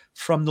recovered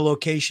from the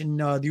location,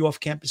 the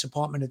off-campus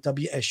apartment at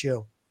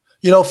WSU.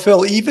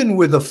 Phil, even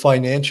with a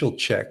financial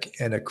check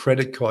and a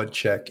credit card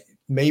check,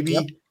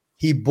 maybe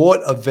he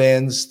bought a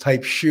Vans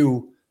type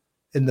shoe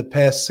in the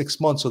past 6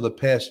 months or the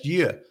past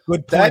year.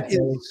 Good point. That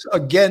is,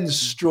 again,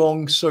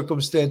 strong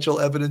circumstantial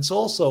evidence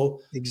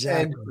also.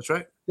 Exactly. And That's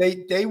right.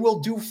 They will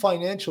do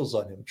financials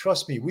on him.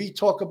 Trust me. We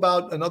talk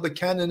about another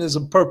canon is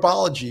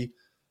perpology,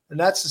 and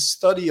that's a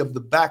study of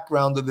the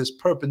background of this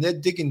perp, and they're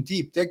digging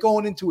deep. They're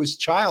going into his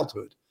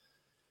childhood.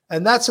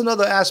 And that's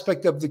another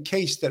aspect of the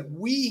case that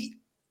we,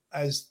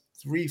 as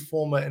 3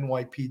 former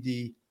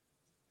NYPD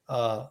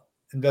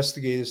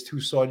investigators, 2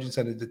 sergeants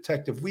and a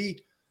detective,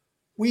 we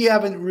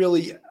haven't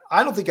really,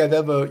 I don't think I've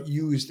ever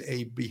used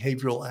a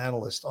behavioral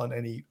analyst on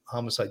any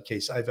homicide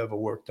case I've ever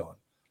worked on.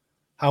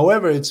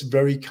 However, it's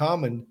very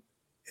common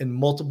in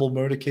multiple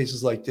murder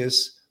cases like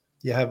this.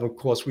 You have, of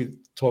course, we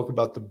talk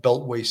about the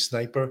Beltway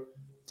sniper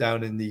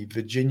down in the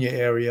Virginia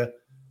area.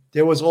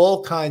 There was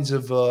all kinds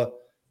of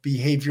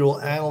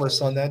behavioral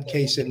analysts on that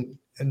case, and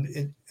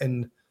in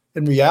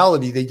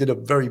reality, they did a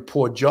very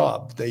poor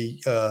job.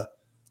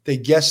 They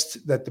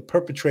guessed that the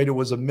perpetrator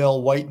was a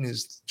male white in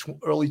his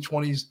late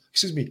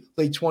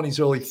 20s,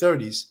 early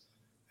 30s,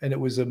 and it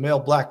was a male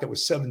black that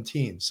was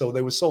 17. So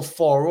they were so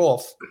far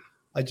off.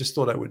 I just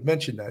thought I would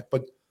mention that.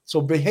 But so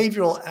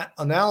behavioral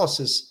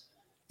analysis,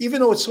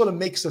 even though it sort of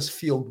makes us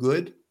feel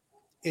good,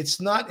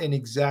 it's not an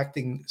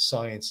exacting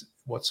science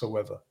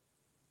whatsoever.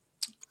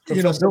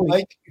 Professor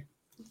Mike?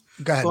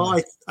 Go ahead.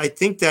 Well, I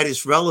think that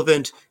is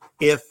relevant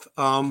if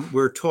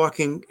we're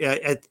talking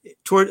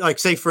toward, like,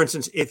 say, for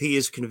instance, if he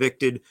is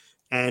convicted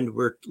and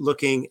we're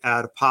looking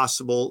at a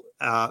possible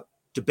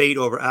debate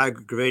over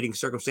aggravating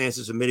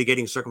circumstances and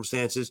mitigating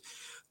circumstances,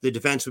 the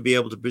defense would be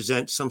able to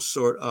present some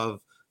sort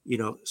of,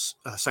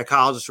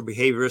 psychologist or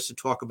behaviorist to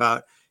talk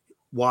about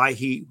why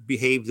he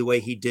behaved the way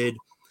he did.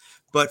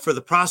 But for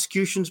the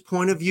prosecution's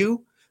point of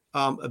view,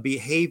 a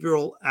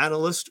behavioral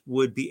analyst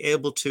would be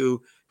able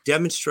to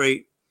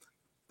demonstrate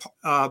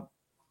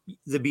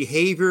the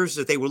behaviors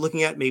that they were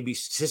looking at, maybe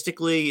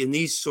statistically in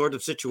these sort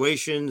of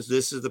situations.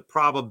 This is the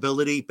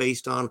probability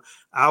based on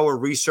our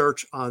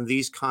research on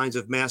these kinds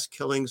of mass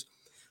killings.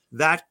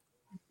 That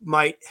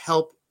might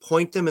help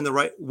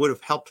would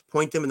have helped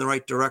point them in the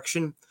right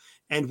direction,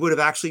 and would have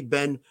actually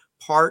been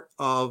part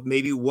of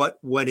maybe what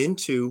went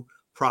into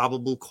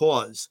probable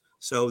cause.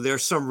 So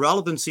there's some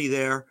relevancy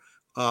there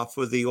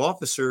for the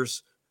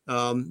officers,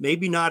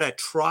 maybe not at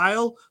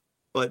trial,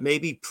 but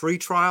maybe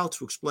pre-trial,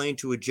 to explain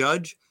to a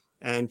judge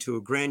and to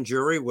a grand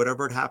jury,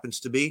 whatever it happens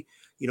to be,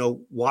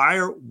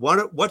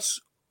 what's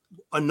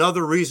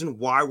another reason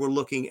why we're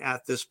looking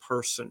at this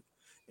person.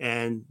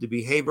 And the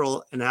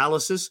behavioral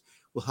analysis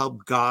will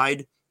help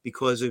guide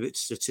because of its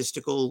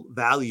statistical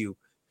value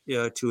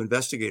to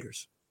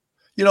investigators.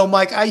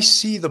 Mike, I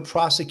see the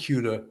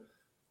prosecutor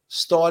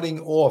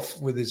starting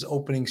off with his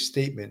opening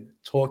statement,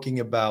 talking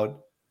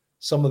about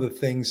some of the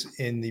things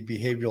in the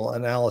behavioral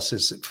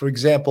analysis. For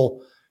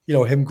example,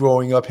 him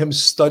growing up, him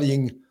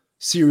studying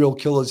serial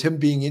killers, him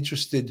being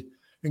interested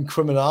in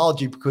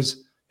criminology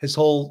because his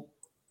whole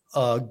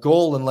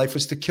goal in life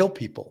was to kill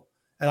people.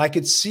 And I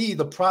could see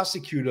the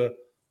prosecutor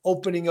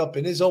opening up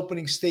in his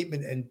opening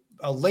statement, and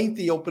a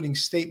lengthy opening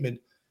statement,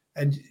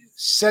 and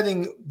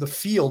setting the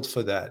field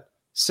for that,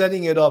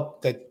 setting it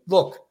up that,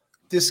 look,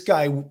 this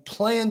guy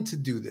planned to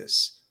do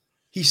this.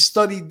 He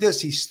studied this,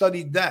 he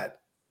studied that.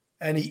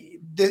 And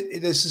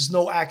this is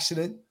no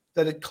accident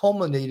that it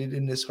culminated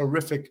in this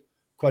horrific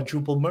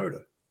quadruple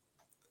murder.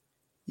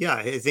 Yeah,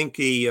 I think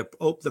the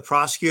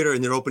prosecutor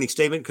in their opening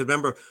statement, because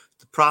remember,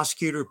 the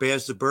prosecutor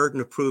bears the burden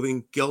of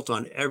proving guilt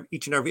on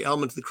each and every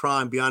element of the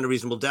crime beyond a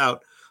reasonable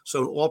doubt.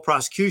 So in all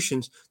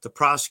prosecutions, the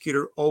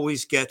prosecutor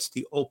always gets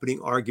the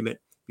opening argument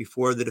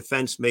before the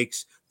defense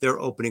makes their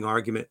opening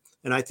argument.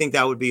 And I think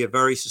that would be a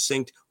very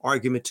succinct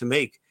argument to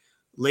make.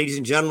 Ladies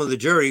and gentlemen of the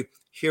jury,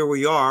 here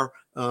we are.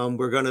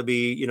 We're going to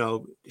be,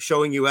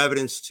 showing you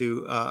evidence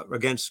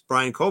against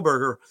Bryan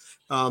Kohberger.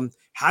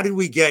 How did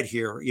we get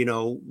here?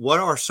 What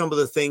are some of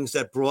the things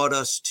that brought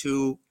us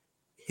to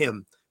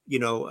him?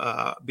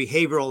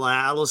 Behavioral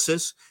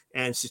analysis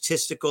and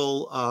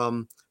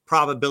statistical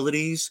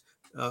probabilities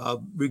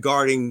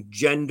regarding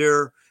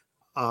gender,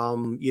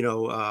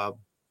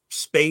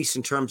 space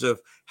in terms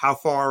of how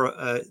far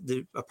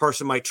a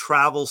person might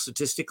travel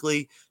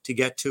statistically to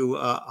get to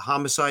a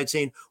homicide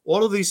scene.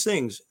 All of these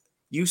things,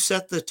 you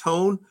set the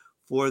tone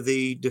for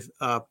the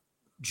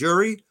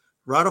jury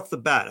right off the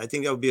bat. I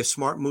think that would be a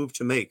smart move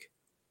to make.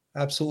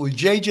 Absolutely.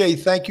 JJ,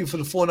 thank you for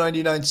the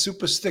 $4.99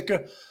 super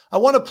sticker. I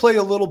want to play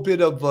a little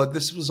bit of,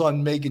 this was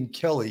on Megyn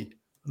Kelly,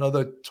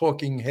 another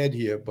talking head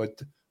here, but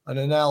an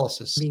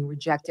analysis. Being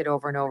rejected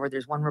over and over.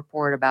 There's one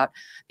report about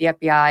the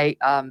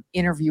FBI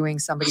interviewing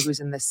somebody who's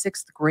in the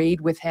 6th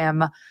grade with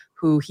him,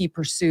 who he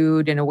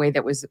pursued in a way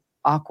that was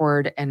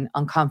awkward and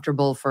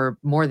uncomfortable for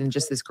more than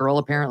just this girl,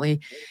 apparently.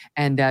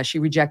 And she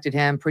rejected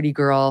him, pretty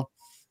girl.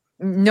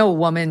 No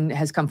woman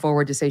has come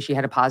forward to say she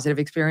had a positive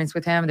experience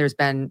with him. There's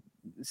been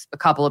a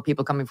couple of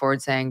people coming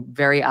forward saying,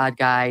 very odd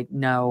guy,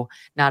 no,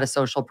 not a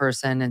social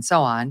person, and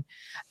so on.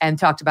 And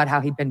talked about how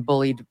he'd been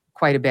bullied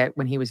quite a bit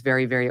when he was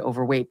very, very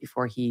overweight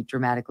before he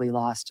dramatically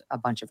lost a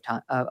bunch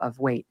of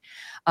weight.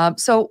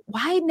 So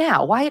why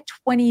now? Why at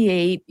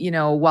 28,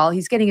 while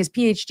he's getting his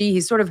PhD,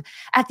 he's sort of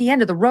at the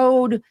end of the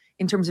road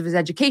in terms of his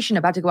education,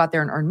 about to go out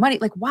there and earn money.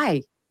 Like,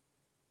 why?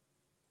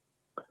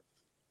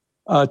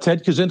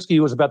 Ted Kaczynski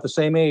was about the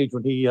same age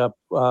when he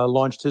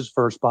launched his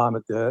first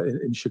bomb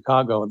in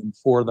Chicago, and then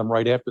 4 of them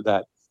right after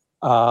that.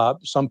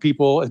 Some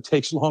people, it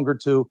takes longer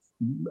to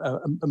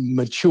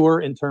mature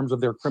in terms of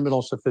their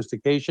criminal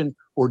sophistication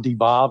or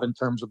devolve in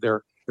terms of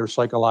their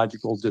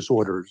psychological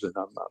disorders. And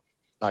I'm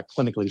not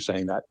clinically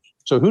saying that.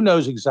 So who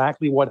knows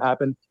exactly what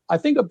happened? I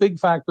think a big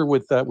factor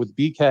with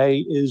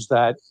BK is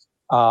that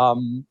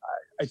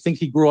I think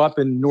he grew up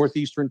in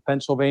northeastern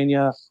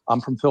Pennsylvania.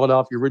 I'm from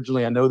Philadelphia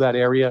originally. I know that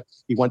area.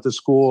 He went to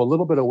school a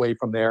little bit away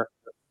from there.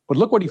 But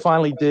look what he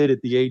finally did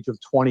at the age of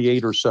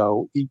 28 or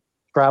so. He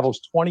travels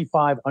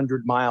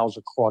 2,500 miles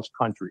across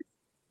country.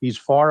 He's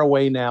far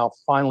away now,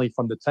 finally,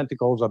 from the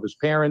tentacles of his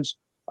parents,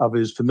 of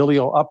his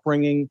familial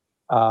upbringing,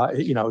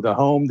 the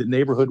home, the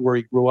neighborhood where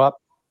he grew up.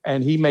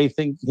 And he may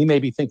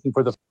be thinking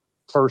for the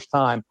first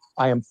time,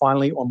 I am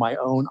finally on my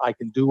own. I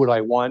can do what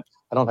I want.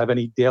 I don't have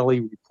any daily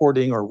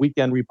reporting or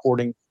weekend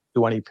reporting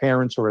to any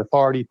parents or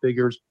authority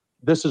figures.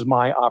 This is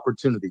my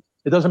opportunity.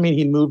 It doesn't mean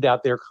he moved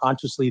out there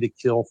consciously to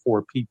kill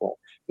 4 people.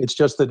 It's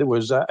just that it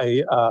was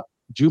a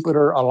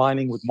Jupiter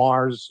aligning with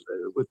Mars,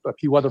 with a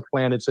few other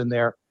planets in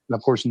there. And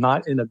of course,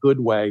 not in a good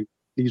way.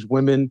 These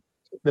women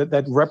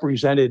that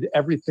represented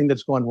everything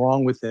that's gone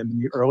wrong with him in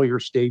the earlier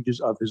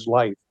stages of his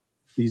life.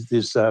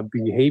 This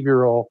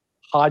behavioral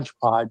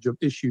hodgepodge of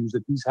issues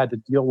that he's had to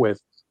deal with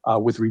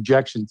with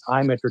rejection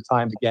time after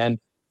time again.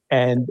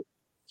 And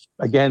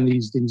again,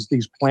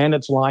 these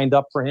planets lined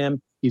up for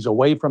him. He's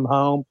away from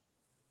home.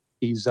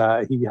 He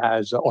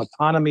has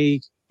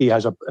autonomy. He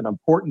has an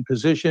important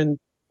position.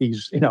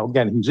 He's,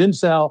 again, he's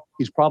incel.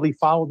 He's probably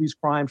followed these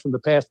crimes from the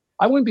past.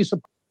 I wouldn't be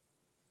surprised.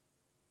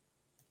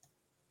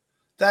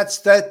 That's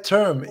that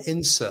term,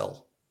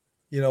 incel,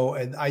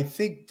 and I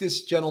think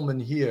this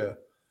gentleman here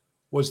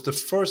was the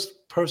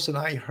first person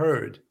I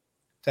heard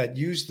that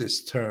used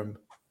this term.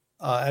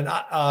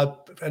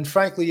 And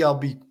frankly, I'll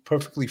be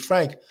perfectly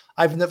frank,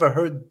 I've never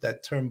heard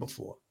that term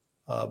before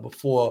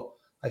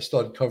I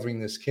started covering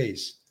this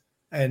case.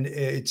 And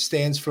it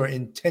stands for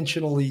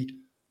intentionally,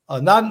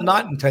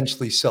 not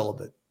intentionally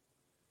celibate,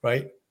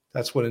 right?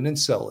 That's what an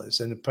incel is.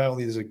 And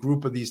apparently there's a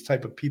group of these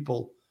type of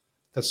people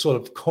that sort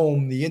of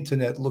comb the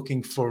internet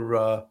looking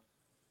for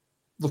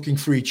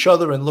each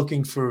other and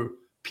looking for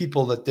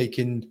people that they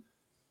can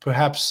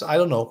perhaps, I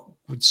don't know,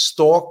 would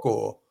stalk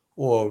or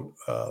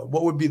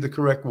what would be the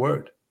correct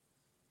word?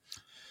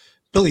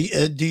 Billy,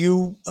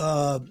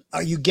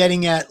 are you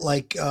getting at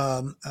like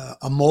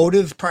a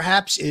motive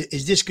perhaps?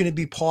 Is this going to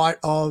be part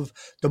of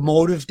the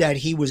motive that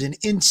he was an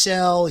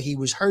incel, he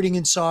was hurting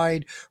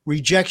inside,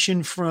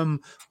 rejection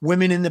from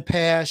women in the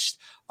past,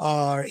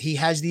 he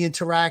has the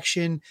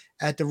interaction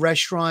at the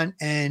restaurant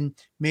and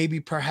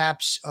maybe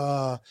perhaps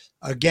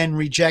again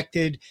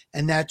rejected,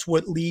 and that's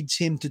what leads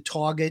him to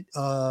target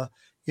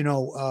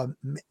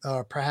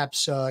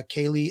perhaps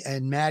Kaylee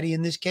and Maddie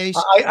in this case?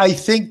 I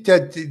think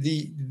that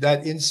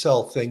that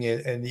incel thing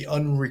and the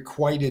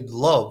unrequited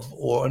love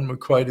or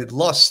unrequited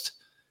lust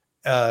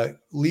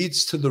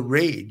leads to the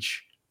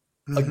rage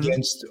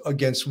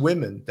against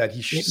women that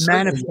he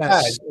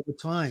manifests over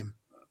time.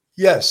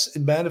 Yes,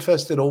 it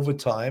manifested over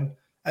time.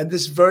 And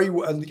this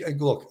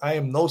look, I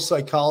am no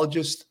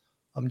psychologist.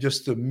 I'm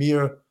just a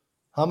mere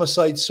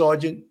homicide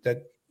sergeant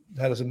that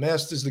has a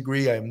master's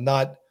degree. I am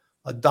not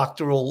a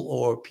doctoral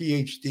or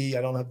PhD.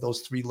 I don't have those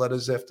three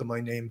letters after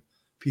my name,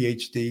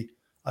 PhD.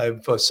 I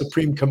have a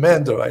Supreme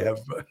Commander. I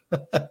have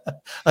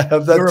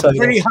that. You're a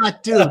pretty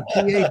hot dude,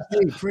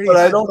 PhD. But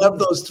I don't have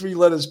those three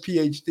letters,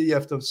 PhD,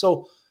 after.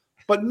 So,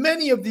 but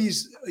many of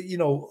these,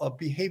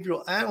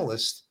 behavioral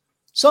analysts,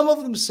 some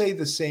of them say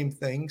the same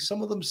thing.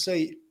 Some of them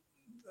say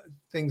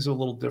things are a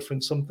little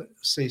different. Some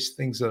say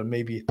things that are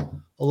maybe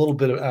a little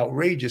bit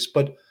outrageous.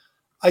 But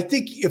I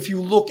think if you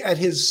look at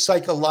his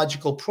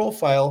psychological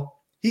profile,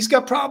 he's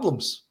got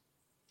problems.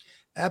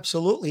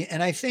 Absolutely.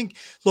 And I think,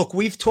 look,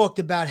 we've talked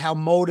about how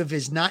motive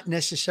is not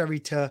necessary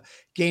to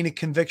gain a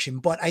conviction,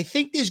 but I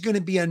think there's going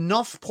to be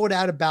enough put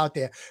out about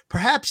there.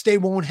 Perhaps they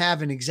won't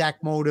have an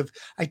exact motive.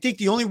 I think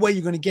the only way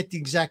you're going to get the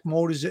exact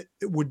motives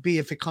would be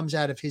if it comes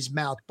out of his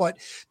mouth, but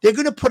they're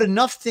going to put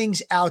enough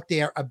things out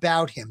there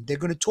about him. They're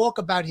going to talk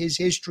about his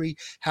history,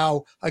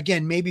 how,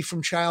 again, maybe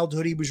from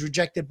childhood, he was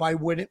rejected by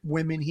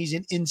women. He's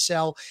an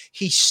incel.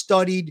 He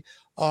studied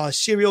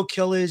serial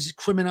killers,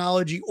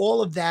 criminology,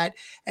 all of that.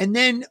 And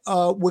then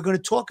we're going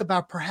to talk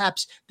about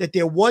perhaps that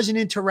there was an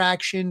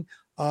interaction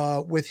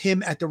with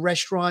him at the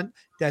restaurant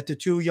that the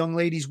two young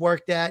ladies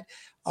worked at.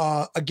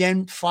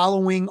 Again,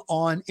 following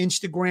on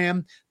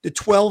Instagram, the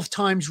 12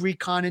 times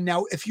recon. And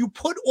now, if you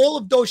put all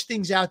of those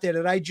things out there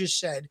that I just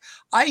said,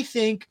 I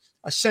think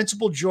a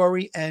sensible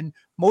jury, and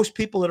most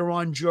people that are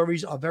on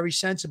juries are very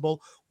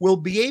sensible, will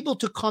be able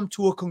to come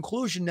to a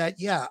conclusion that,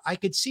 yeah, I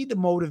could see the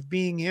motive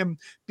being him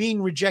being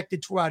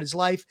rejected throughout his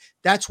life.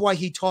 That's why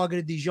he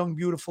targeted these young,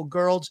 beautiful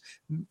girls.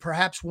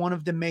 Perhaps one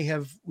of them may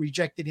have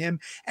rejected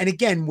him. And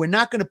again, we're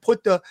not going to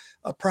put the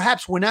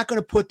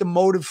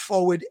motive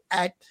forward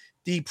at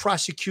the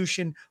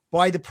prosecution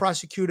by the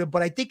prosecutor,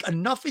 but I think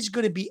enough is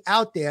going to be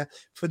out there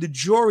for the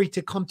jury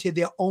to come to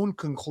their own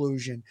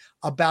conclusion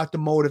about the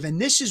motive. And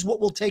this is what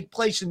will take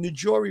place in the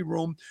jury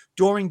room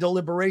during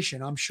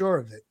deliberation. I'm sure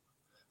of it.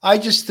 I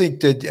just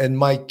think that, and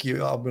Mike,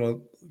 I'm going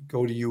to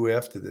go to you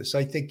after this.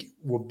 I think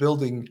we're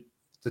building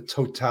the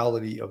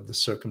totality of the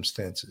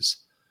circumstances,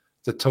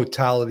 the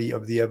totality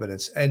of the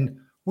evidence. And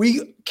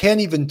we can't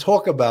even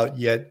talk about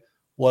yet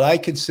what I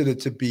consider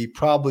to be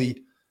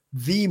probably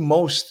the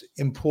most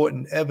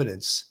important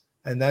evidence,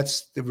 and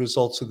that's the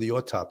results of the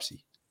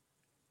autopsy.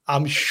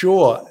 I'm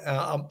sure,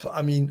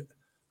 I'm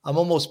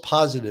almost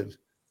positive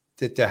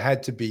that there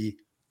had to be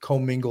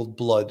commingled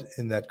blood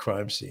in that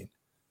crime scene,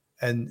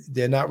 and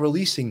they're not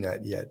releasing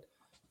that yet.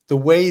 The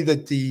way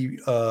that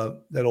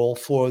that all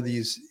four of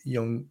these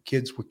young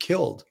kids were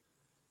killed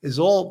is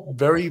all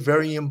very,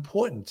 very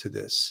important to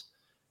this,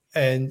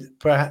 and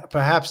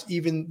perhaps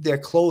even their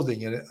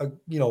clothing. And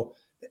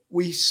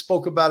we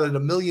spoke about it a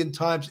million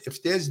times.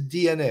 If there's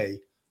DNA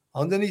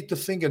underneath the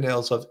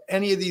fingernails of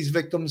any of these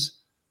victims,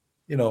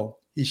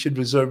 he should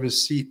reserve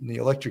his seat in the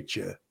electric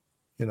chair,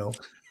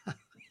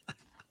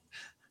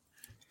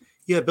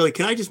 Yeah, Billy,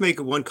 can I just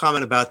make one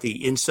comment about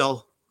the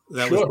incel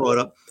that Sure. was brought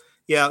up?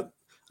 Yeah,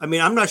 I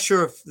mean, I'm not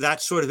sure if that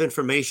sort of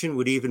information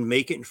would even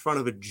make it in front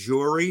of a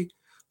jury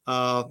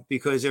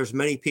because there's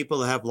many people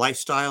that have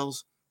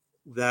lifestyles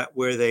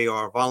where they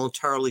are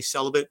voluntarily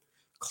celibate,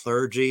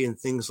 clergy and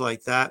things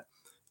like that.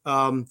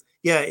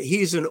 Yeah,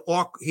 he's an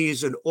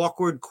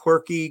awkward,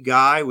 quirky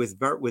guy with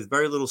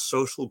very little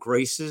social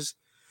graces.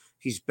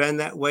 He's been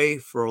that way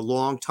for a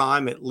long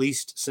time, at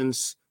least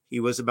since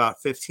he was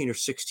about 15 or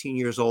 16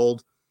 years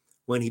old,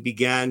 when he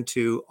began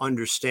to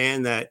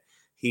understand that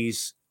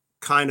he's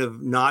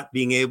not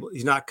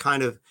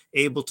kind of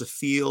able to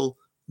feel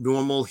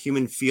normal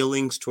human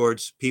feelings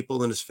towards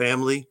people in his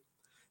family,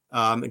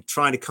 and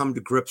trying to come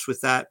to grips with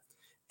that.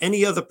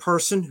 Any other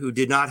person who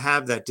did not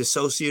have that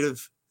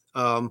dissociative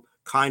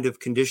kind of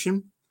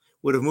condition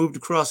would have moved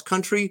across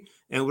country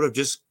and would have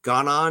just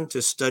gone on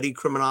to study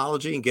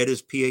criminology and get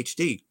his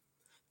PhD.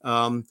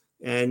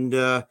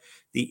 The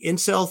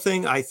incel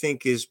thing, I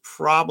think, is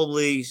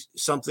probably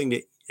something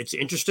that it's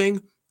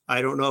interesting.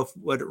 I don't know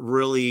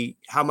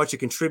how much it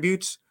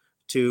contributes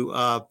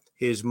to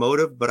his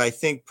motive, but I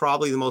think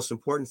probably the most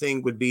important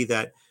thing would be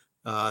that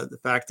the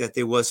fact that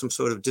there was some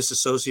sort of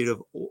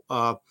dissociative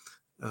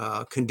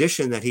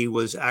condition that he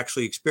was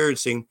actually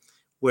experiencing,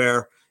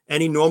 where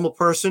any normal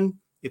person,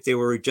 if they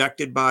were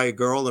rejected by a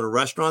girl in a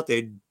restaurant,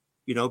 they'd,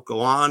 go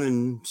on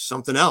and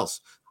something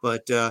else.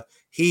 But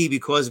he,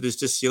 because of his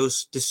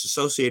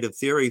dissociative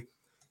theory,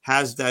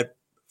 has that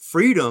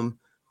freedom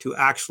to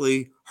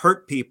actually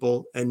hurt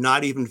people and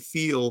not even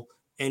feel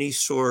any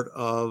sort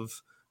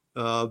of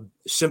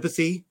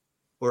sympathy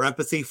or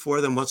empathy for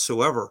them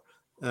whatsoever.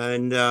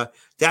 And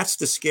that's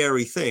the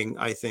scary thing,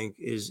 I think,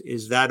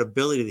 is that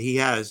ability that he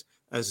has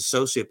as a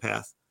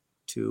sociopath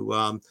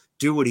to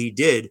do what he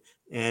did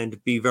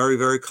and be very,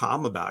 very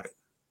calm about it.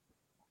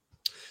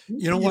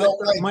 You know what,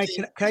 Mike,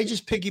 can I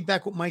just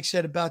piggyback what Mike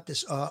said about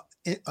this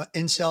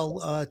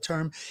incel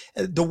term?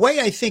 The way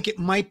I think it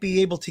might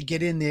be able to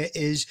get in there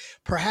is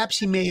perhaps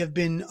he may have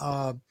been,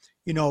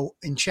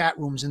 in chat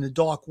rooms in the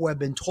dark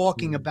web and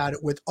talking about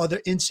it with other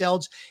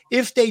incels.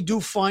 If they do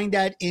find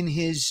that in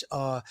his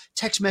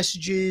text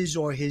messages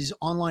or his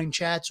online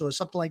chats or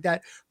something like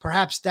that,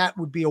 perhaps that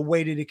would be a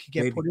way that it could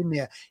get put in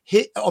there.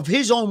 Of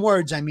his own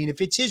words, I mean,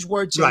 if it's his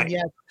words saying,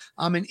 yes,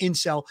 I'm an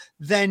incel,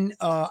 then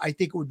I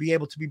think it would be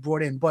able to be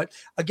brought in. But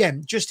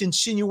again, just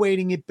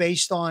insinuating it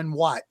based on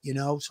what,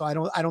 so I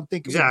don't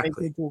think it would make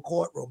it into a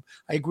courtroom.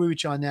 I agree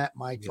with you on that,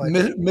 Mike.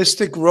 But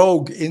Mystic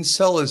Rogue,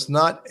 incel is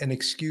not an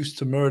excuse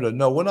to murder.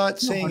 No, we're not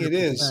saying 100%. It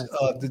is.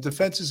 The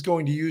defense is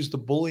going to use the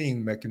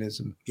bullying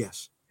mechanism.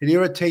 Yes. It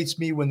irritates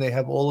me when they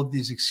have all of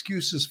these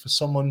excuses for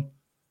someone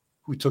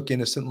who took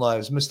innocent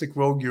lives. Mystic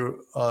Rogue, you're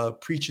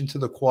preaching to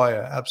the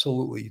choir.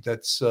 Absolutely.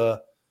 That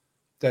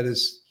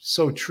is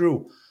so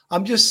true.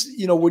 I'm just,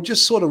 we're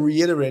just sort of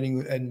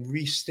reiterating and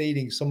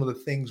restating some of the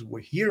things we're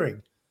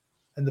hearing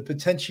and the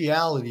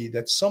potentiality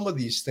that some of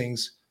these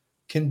things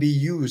can be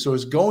used or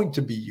is going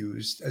to be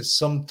used as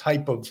some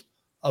type of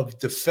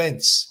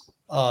defense.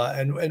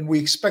 And we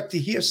expect to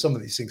hear some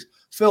of these things.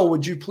 Phil,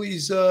 would you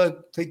please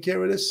take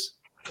care of this?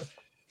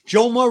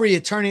 Joe Murray,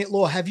 attorney at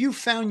law. Have you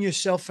found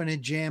yourself in a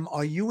jam?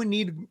 Are you in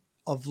need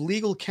of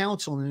legal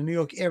counsel in the New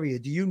York area?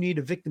 Do you need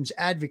a victim's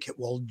advocate?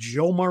 Well,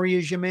 Joe Murray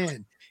is your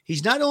man.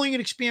 He's not only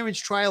an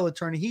experienced trial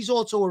attorney, he's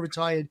also a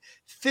retired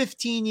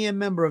 15-year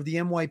member of the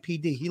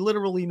NYPD. He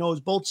literally knows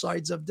both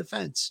sides of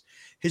defense.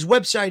 His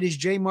website is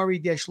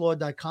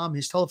jmurray-law.com.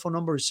 His telephone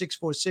number is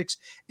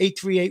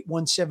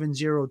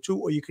 646-838-1702,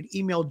 or you can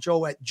email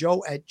Joe at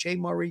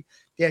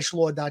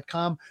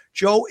jmurray-law.com.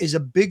 Joe is a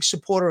big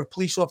supporter of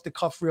Police Off the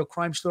Cuff Real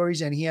Crime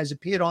Stories, and he has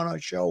appeared on our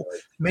show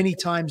many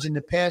times in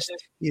the past.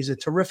 He is a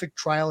terrific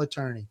trial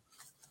attorney.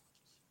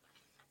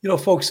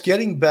 Folks,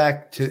 getting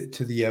back to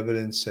the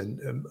evidence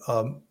and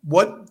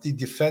what the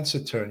defense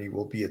attorney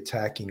will be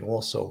attacking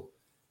also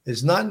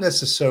is not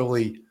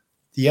necessarily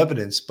the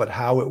evidence, but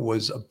how it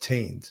was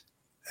obtained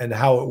and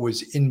how it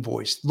was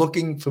invoiced,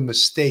 looking for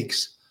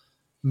mistakes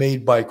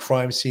made by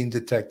crime scene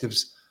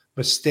detectives,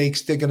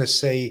 mistakes. They're going to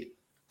say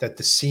that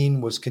the scene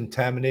was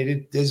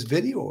contaminated. There's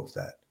video of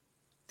that.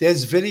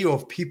 There's video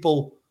of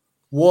people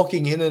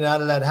walking in and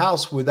out of that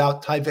house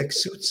without Tyvek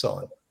suits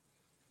on,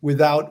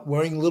 without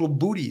wearing little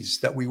booties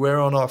that we wear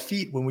on our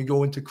feet when we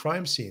go into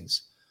crime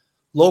scenes.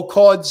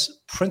 Locard's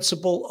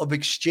principle of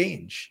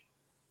exchange.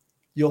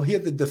 You'll hear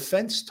the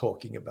defense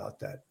talking about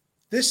that.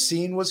 This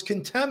scene was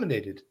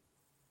contaminated.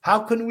 How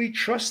can we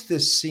trust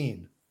this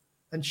scene?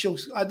 And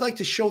I'd like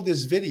to show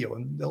this video,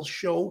 and they'll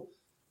show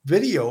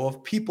video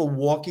of people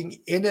walking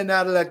in and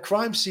out of that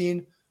crime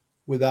scene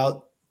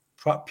without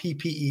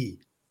PPE,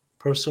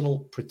 personal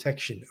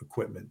protection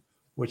equipment,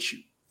 which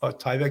are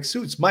Tyvek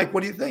suits. Mike,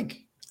 what do you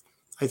think?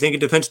 I think a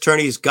defense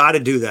attorney has got to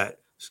do that.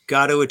 He's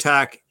got to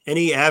attack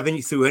any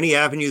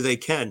avenue they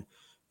can.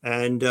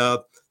 And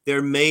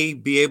there may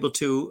be able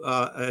to,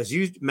 as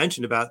you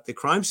mentioned about the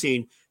crime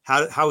scene,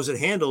 how is it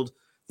handled?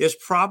 There's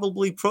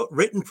probably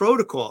written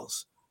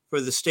protocols for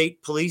the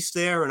state police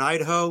there in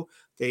Idaho.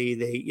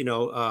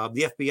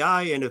 The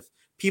FBI. And if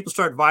people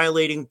start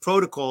violating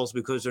protocols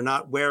because they're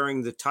not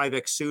wearing the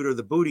Tyvek suit or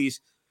the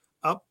booties,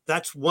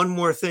 that's one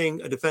more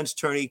thing a defense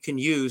attorney can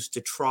use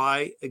to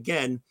try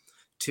again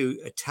to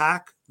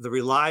attack the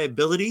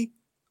reliability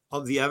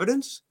of the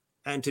evidence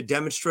and to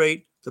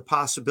demonstrate the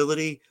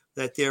possibility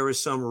that there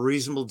is some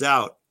reasonable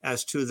doubt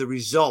as to the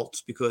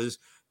results, because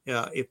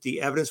If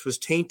the evidence was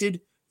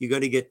tainted, you're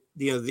going to get,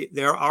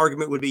 their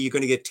argument would be you're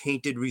going to get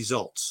tainted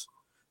results.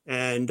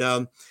 And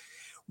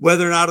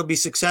whether or not it'll be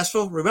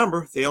successful,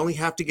 remember, they only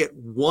have to get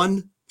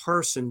one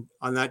person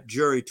on that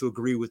jury to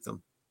agree with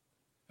them.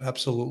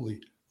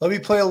 Absolutely. Let me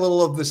play a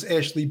little of this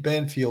Ashley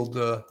Banfield.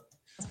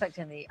 Suspect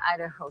in the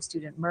Idaho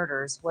student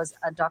murders was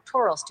a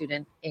doctoral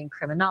student in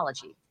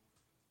criminology.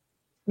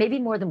 Maybe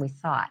more than we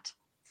thought.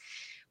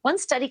 One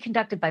study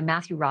conducted by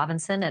Matthew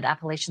Robinson at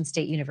Appalachian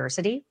State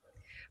University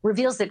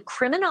reveals that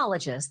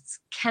criminologists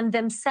can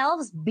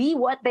themselves be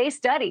what they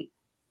study,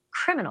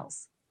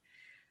 criminals.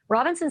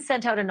 Robinson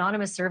sent out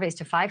anonymous surveys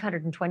to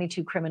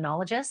 522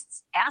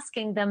 criminologists,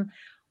 asking them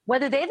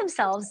whether they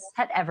themselves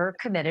had ever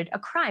committed a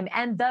crime.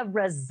 And the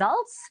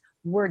results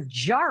were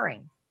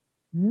jarring.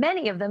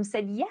 Many of them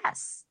said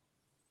yes.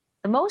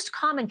 The most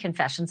common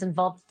confessions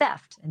involved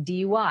theft and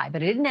DUI,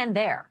 but it didn't end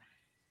there.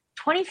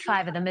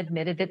 25 of them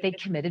admitted that they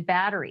committed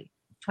battery.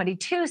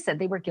 22 said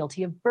they were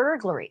guilty of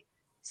burglary.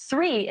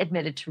 3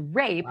 admitted to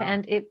rape,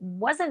 and it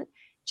wasn't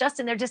just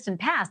in their distant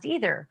past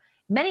either.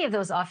 Many of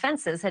those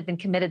offenses had been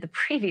committed the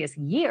previous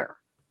year.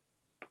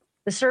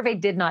 The survey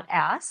did not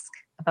ask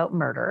about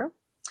murder,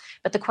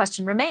 but the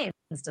question remains,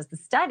 does the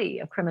study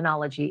of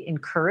criminology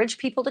encourage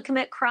people to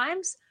commit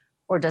crimes,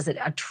 or does it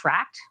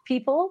attract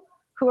people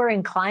who are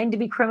inclined to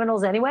be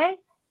criminals anyway,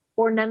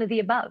 or none of the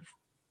above?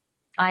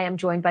 I am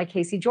joined by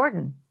Casey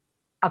Jordan,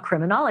 a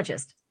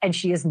criminologist, and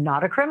she is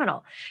not a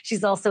criminal.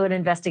 She's also an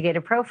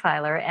investigative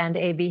profiler and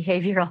a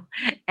behavioral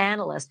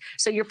analyst.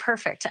 So you're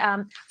perfect.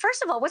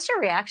 First of all, what's your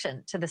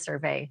reaction to the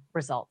survey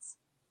results?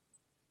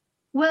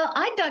 Well,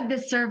 I dug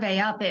this survey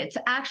up. It's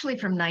actually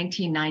from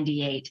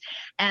 1998.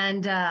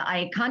 And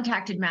I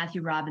contacted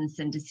Matthew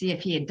Robinson to see if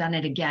he had done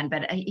it again.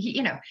 But,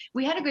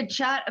 we had a good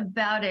chat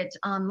about it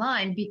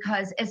online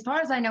because as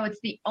far as I know, it's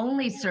the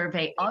only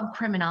survey of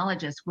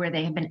criminologists where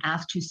they have been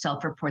asked to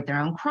self-report their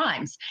own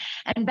crimes.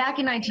 And back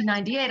in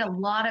 1998, a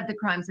lot of the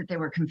crimes that they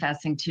were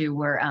confessing to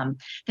were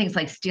things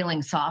like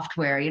stealing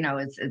software,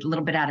 it's a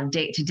little bit out of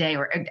date today,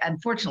 or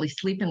unfortunately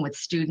sleeping with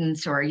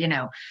students, or,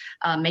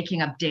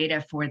 making up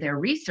data for their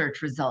research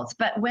results.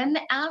 But when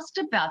asked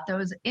about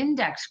those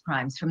index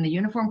crimes from the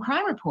Uniform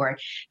Crime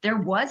Report, there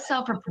was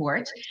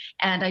self-report.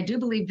 And I do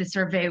believe the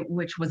survey,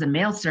 which was a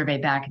mail survey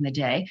back in the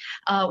day,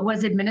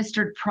 was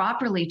administered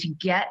properly to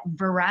get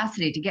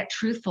veracity, to get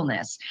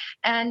truthfulness.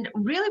 And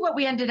really what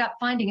we ended up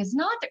finding is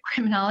not that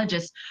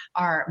criminologists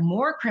are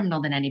more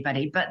criminal than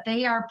anybody, but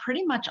they are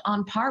pretty much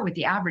on par with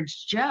the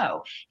average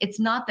Joe. It's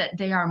not that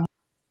they are.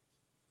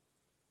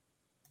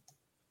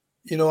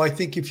 I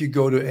think if you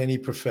go to any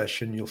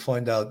profession, you'll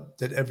find out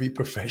that every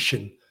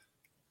profession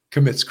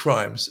commits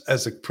crimes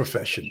as a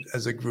profession,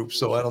 as a group.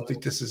 So I don't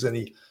think this is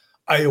any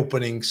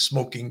eye-opening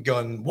smoking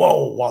gun,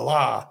 whoa,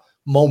 voila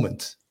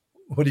moment.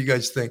 What do you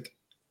guys think?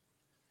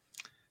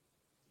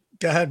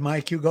 Go ahead,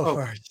 Mike. You go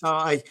first.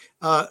 I'm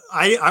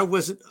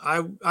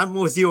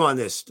with you on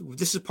this.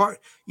 This is part,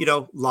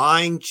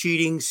 lying,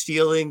 cheating,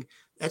 stealing.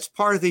 That's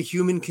part of the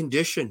human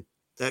condition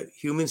that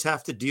humans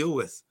have to deal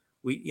with.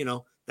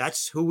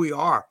 That's who we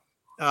are.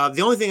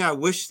 The only thing I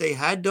wish they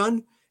had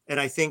done, and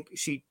I think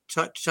she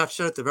touched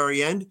on at the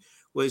very end,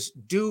 was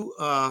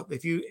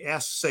if you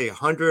ask, say,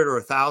 100 or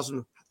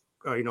 1,000,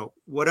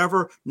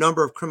 whatever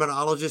number of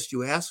criminologists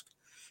you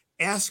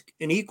ask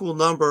an equal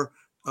number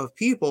of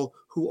people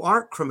who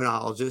aren't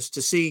criminologists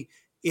to see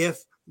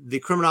if the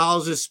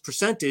criminologist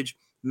percentage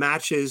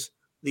matches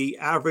the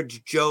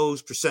average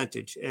Joe's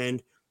percentage.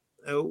 And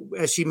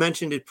as she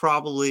mentioned, it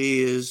probably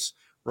is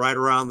right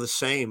around the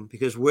same,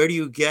 because where do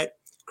you get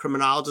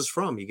criminologists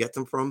from? You get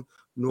them from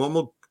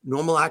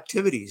normal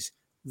activities.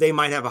 They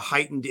might have a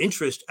heightened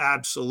interest,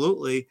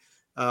 absolutely,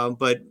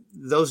 but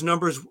those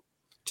numbers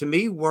to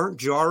me weren't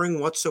jarring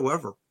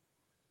whatsoever.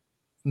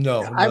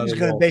 No, I was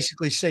going to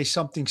basically say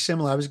something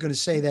similar. I was going to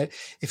say that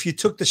if you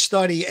took the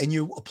study and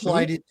you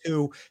applied it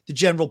to the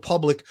general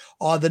public,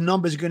 the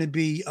numbers going to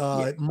be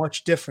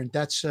much different.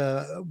 That's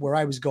where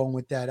I was going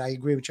with that. I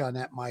agree with you on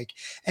that, Mike.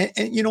 And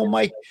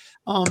Mike,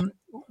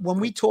 when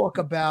we talk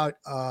about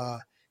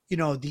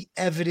the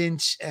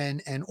evidence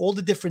and all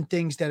the different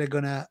things that are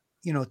going to,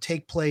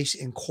 take place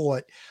in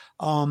court.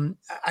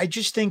 I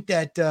just think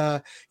that,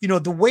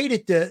 the way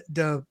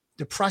that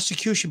the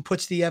prosecution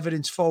puts the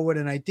evidence forward,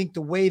 and I think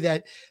the way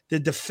that the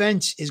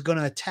defense is going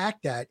to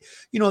attack that,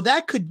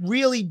 that could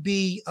really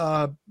be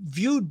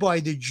viewed by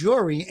the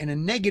jury in a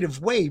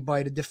negative way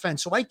by the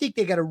defense. So I think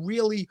they got to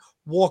really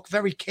walk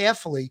very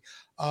carefully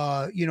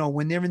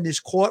when they're in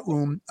this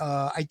courtroom.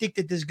 I think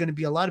that there's going to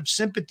be a lot of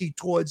sympathy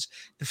towards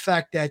the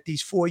fact that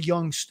these 4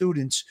 young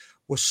students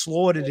were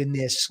slaughtered in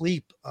their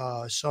sleep.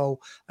 So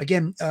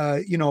again,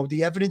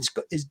 the evidence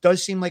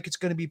does seem like it's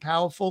going to be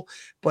powerful,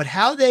 but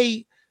how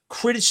they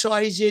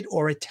criticize it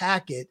or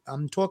attack it,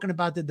 I'm talking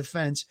about the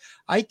defense,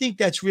 I think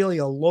that's really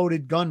a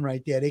loaded gun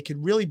right there. They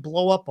could really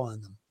blow up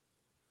on them.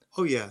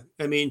 Oh yeah.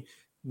 I mean,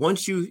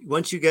 once you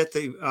get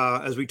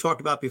the, as we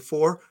talked about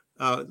before,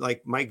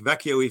 like Mike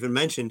Vecchio even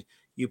mentioned,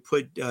 you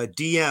put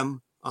DM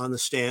on the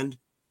stand,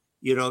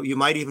 You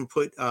might even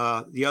put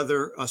the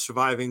other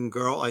surviving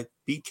girl,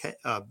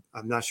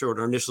 I'm not sure what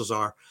her initials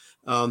are.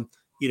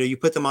 You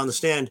put them on the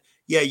stand.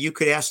 Yeah, you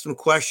could ask them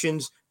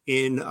questions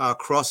in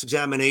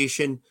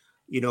cross-examination,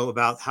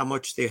 about how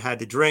much they had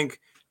to drink,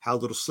 how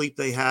little sleep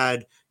they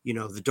had,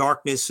 the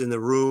darkness in the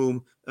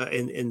room,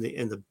 in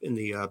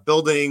the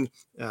building,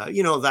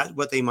 that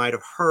what they might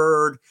have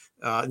heard,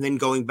 and then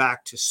going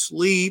back to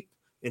sleep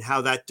and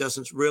how that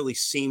doesn't really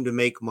seem to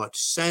make much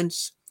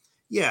sense.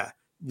 Yeah,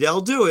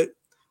 they'll do it,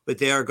 but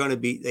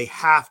they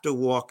have to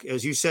walk,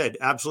 as you said,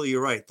 absolutely,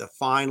 you're right, the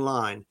fine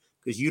line,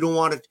 because you don't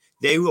want to,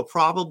 they will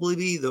probably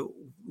be the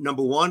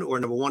number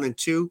one and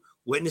two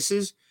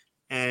witnesses,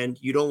 and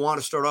you don't want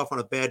to start off on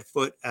a bad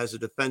foot as a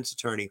defense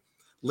attorney.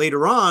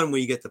 Later on,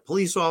 when you get the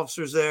police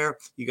officers there,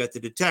 you got the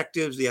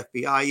detectives, the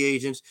FBI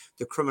agents,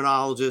 the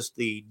criminologists,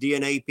 the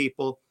DNA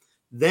people,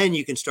 then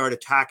you can start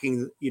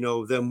attacking,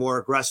 them more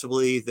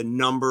aggressively, the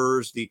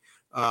numbers, the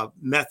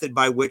method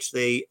by which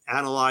they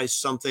analyzed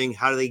something,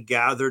 how they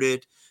gathered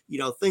it,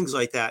 things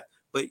like that.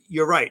 But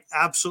you're right.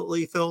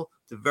 Absolutely, Phil.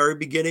 The very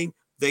beginning,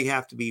 they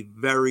have to be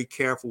very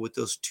careful with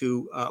those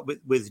two,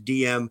 with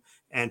DM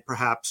and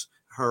perhaps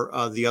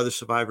the other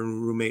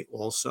surviving roommate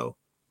also.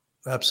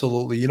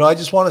 Absolutely. I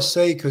just want to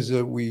say, because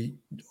we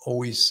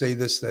always say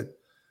this, that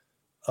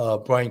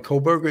Bryan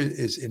Kohberger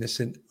is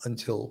innocent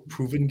until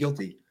proven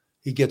guilty.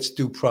 He gets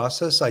due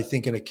process. I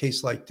think in a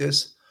case like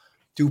this,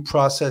 due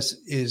process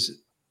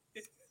is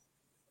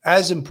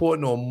as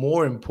important or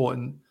more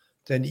important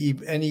than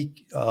any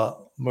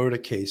murder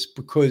case,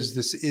 because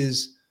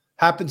this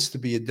happens to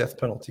be a death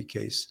penalty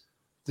case.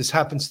 This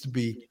happens to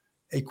be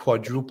a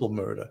quadruple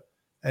murder.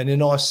 And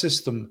in our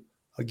system,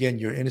 again,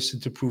 you're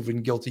innocent to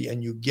proven guilty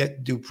and you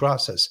get due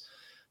process.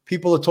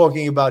 People are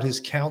talking about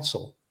his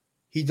counsel.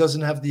 He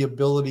doesn't have the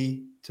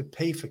ability to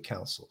pay for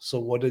counsel. So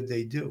what did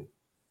they do?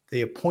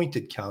 They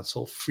appointed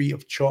counsel free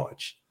of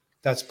charge.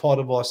 That's part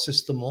of our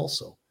system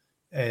also.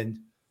 And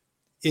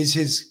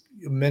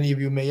many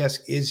of you may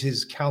ask, is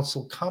his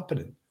counsel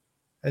competent?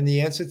 And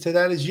the answer to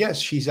that is yes.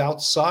 She's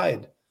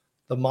outside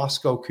the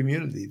Moscow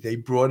community. They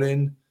brought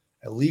in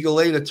a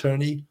legal aid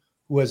attorney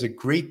who has a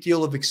great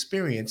deal of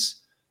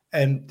experience,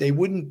 and they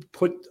wouldn't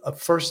put a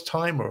first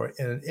timer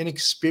and an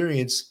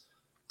inexperienced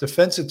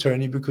defense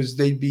attorney, because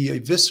they'd be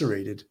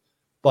eviscerated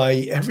by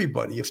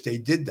everybody if they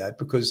did that,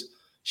 because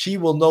she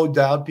will no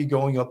doubt be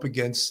going up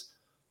against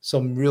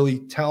some really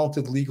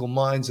talented legal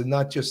minds, and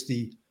not just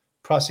the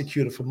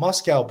prosecutor from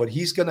Moscow, but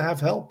he's going to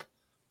have help,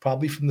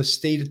 probably from the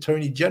state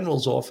attorney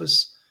general's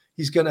office.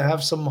 He's going to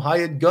have some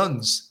hired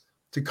guns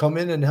to come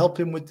in and help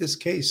him with this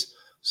case.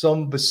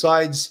 Some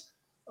besides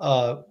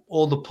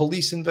all the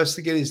police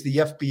investigators, the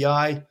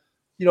FBI.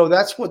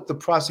 That's what the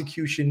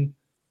prosecution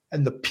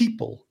and the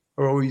people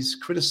are always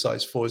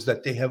criticized for, is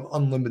that they have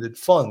unlimited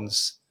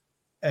funds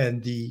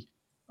and the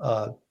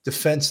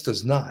defense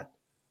does not.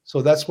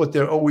 So that's what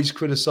they're always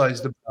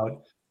criticized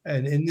about.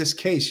 And in this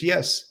case,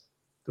 yes,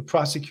 the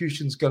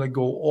prosecution's going to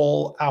go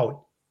all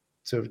out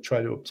to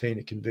try to obtain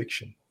a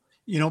conviction.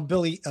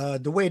 Billy,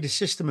 the way the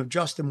system of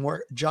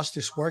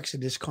justice works in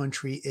this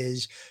country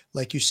is,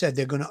 like you said,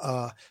 they're going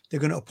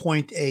to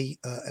appoint a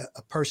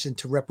person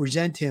to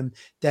represent him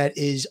that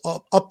is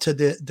up to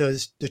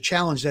the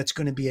challenge that's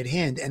going to be at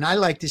hand. And I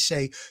like to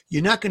say,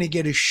 you're not going to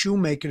get a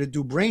shoemaker to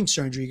do brain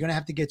surgery. You're going to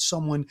have to get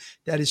someone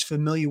that is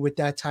familiar with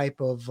that type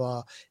of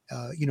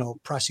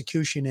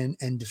prosecution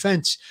and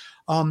defense.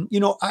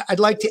 I'd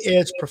like to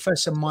ask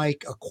Professor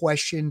Mike a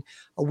question.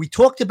 We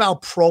talked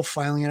about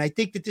profiling, and I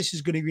think that this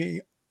is going to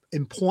be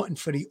important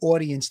for the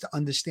audience to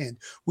understand.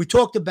 We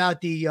talked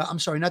about the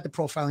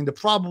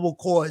probable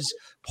cause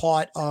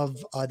part of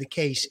the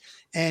case.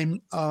 And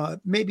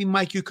maybe,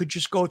 Mike, you could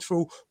just go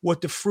through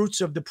what the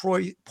fruits of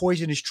the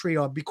poisonous tree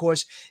are,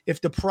 because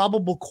if the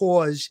probable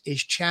cause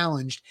is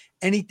challenged,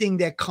 anything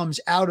that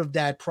comes out of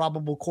that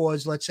probable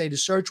cause, let's say the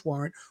search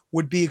warrant,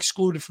 would be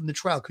excluded from the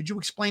trial. Could you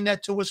explain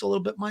that to us a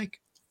little bit,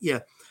 Mike? Yeah.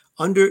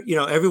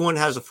 Everyone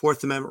has a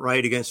Fourth Amendment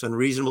right against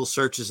unreasonable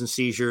searches and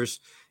seizures.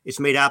 It's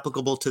made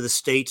applicable to the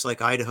states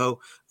like Idaho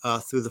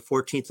through the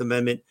 14th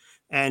Amendment.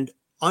 And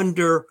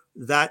under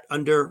that,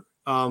 and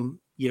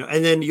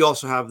then you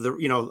also have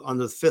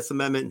under the Fifth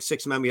Amendment and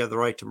Sixth Amendment, you have the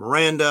right to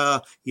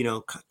Miranda,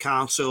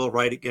 counsel,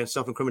 right against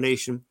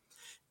self-incrimination.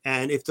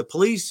 And if the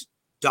police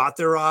dot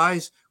their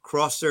I's,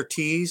 cross their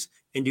T's,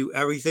 and do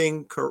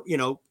everything,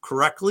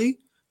 correctly,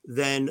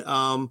 then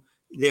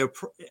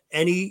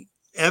any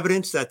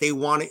evidence that they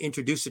want to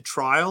introduce at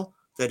trial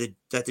that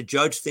the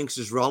judge thinks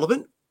is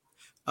relevant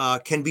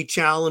can be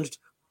challenged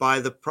by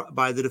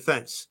the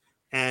defense.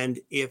 And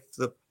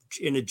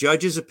in a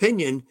judge's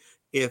opinion,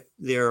 if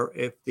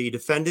the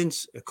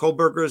defendant's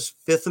Kohberger's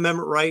Fifth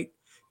Amendment right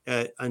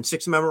and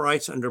Sixth Amendment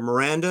rights under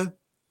Miranda,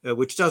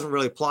 which doesn't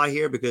really apply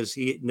here because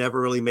he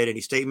never really made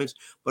any statements,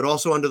 but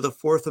also under the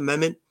Fourth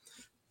Amendment,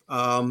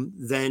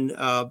 then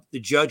the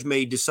judge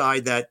may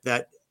decide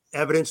that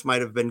evidence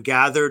might have been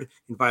gathered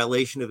in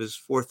violation of his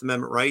Fourth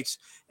Amendment rights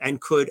and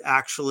could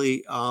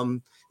actually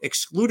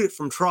exclude it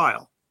from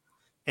trial.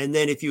 And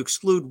then if you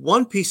exclude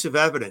one piece of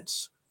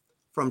evidence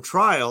from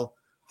trial,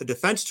 the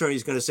defense attorney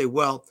is going to say,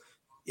 well,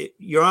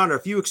 Your Honor,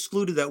 if you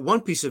excluded that one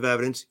piece of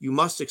evidence, you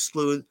must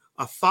exclude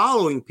a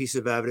following piece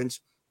of evidence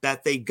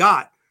that they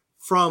got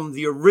from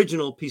the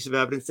original piece of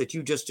evidence that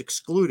you just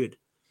excluded.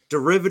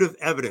 Derivative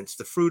evidence,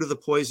 the fruit of the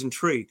poison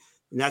tree.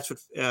 And that's what,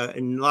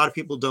 and a lot of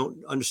people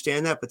don't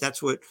understand that, but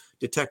that's what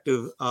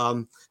Detective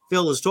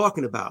Phil is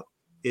talking about,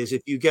 is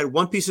if you get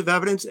one piece of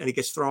evidence and it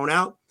gets thrown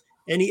out,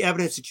 any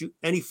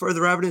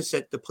further evidence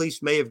that the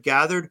police may have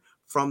gathered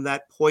from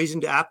that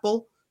poisoned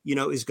apple,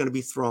 is going to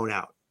be thrown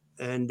out.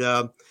 And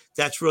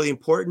that's really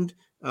important.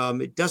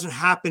 It doesn't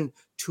happen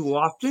too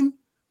often,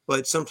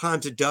 but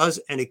sometimes it does,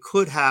 and it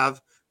could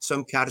have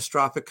some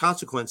catastrophic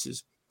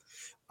consequences.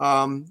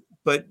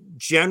 But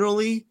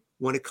generally,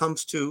 when it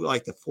comes to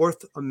like the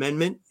Fourth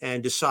Amendment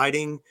and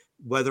deciding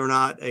whether or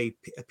not a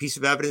piece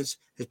of evidence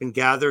has been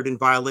gathered in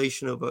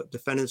violation of a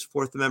defendant's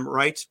Fourth Amendment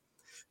rights,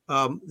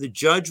 the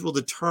judge will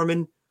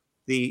determine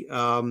the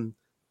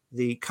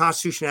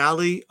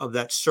constitutionality of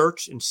that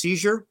search and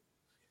seizure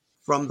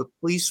from the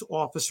police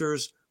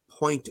officer's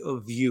point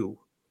of view.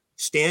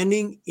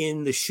 Standing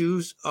in the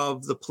shoes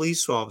of the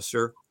police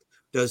officer,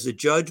 does the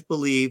judge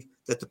believe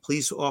that the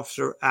police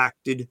officer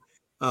acted,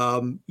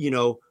 in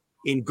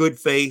good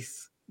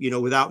faith,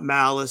 without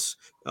malice,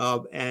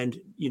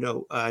 and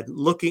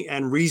looking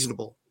and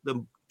reasonable?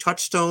 The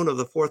touchstone of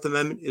the Fourth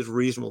Amendment is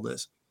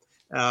reasonableness,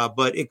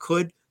 but it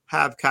could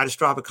have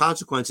catastrophic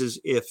consequences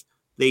if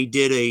they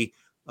did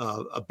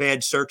a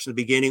bad search in the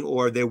beginning,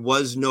 or there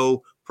was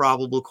no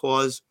probable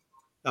cause.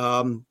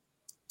 Can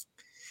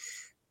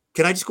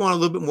I just go on a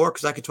little bit more,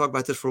 because I could talk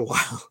about this for a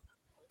while?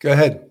 Go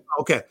ahead.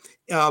 Okay.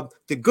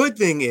 The good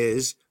thing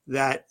is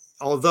that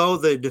although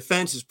the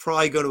defense is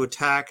probably going to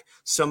attack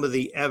some of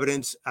the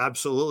evidence,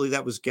 absolutely,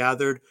 that was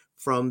gathered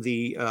from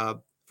the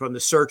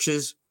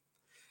searches,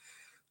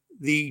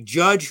 the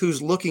judge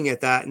who's looking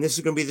at that, and this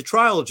is going to be the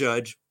trial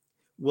judge,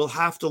 will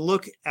have to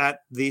look at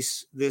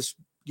this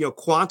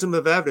quantum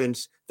of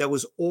evidence that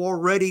was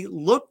already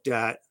looked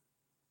at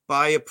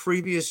by a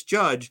previous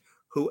judge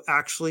who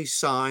actually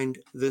signed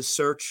the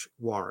search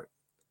warrant.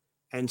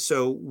 And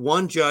so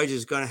one judge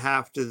is going to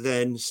have to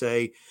then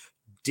say,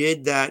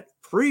 did that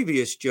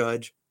previous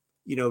judge,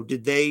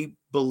 did they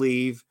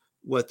believe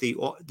did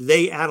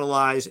they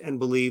analyze and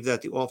believe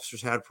that the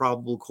officers had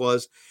probable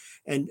cause?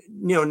 And,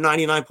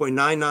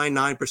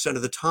 99.999%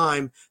 of the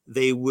time,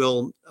 they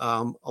will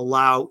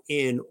allow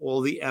in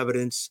all the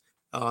evidence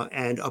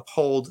and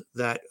uphold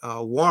that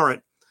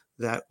warrant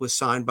that was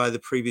signed by the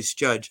previous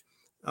judge.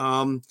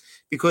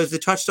 Because the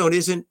touchstone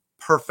isn't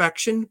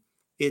perfection,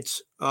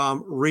 it's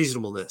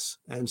reasonableness.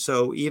 And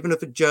so even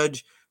if a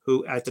judge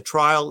who at the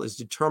trial is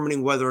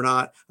determining whether or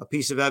not a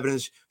piece of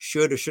evidence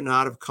should or should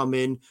not have come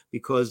in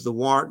because the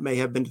warrant may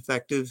have been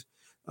defective,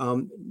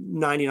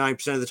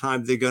 99% of the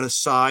time they're going to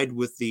side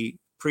with the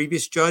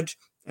previous judge,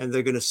 and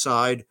they're going to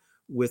side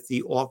with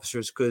the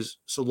officers, because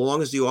so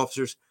long as the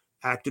officers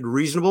acted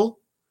reasonable,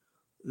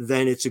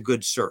 then it's a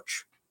good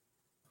search.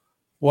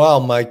 Wow,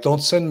 Mike,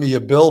 don't send me a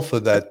bill for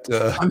that.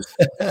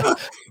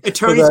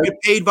 Attorneys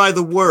get paid by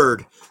the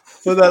word.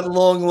 For that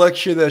long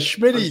lecture there.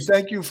 Schmitty,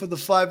 thank you for the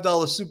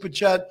 $5 super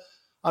chat.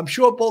 I'm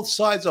sure both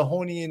sides are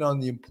honing in on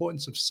the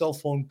importance of cell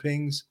phone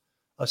pings.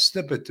 A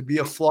snippet to be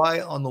a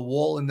fly on the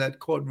wall in that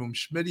courtroom.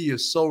 Schmitty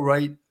is so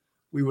right.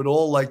 We would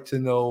all like to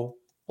know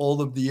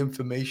all of the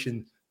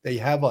information they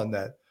have on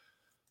that.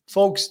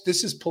 Folks,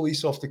 this is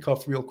Police Off the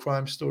Cuff Real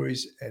Crime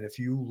Stories. And if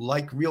you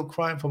like real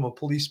crime from a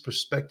police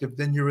perspective,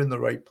 then you're in the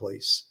right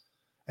place.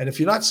 And if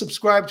you're not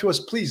subscribed to us,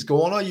 please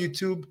go on our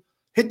YouTube,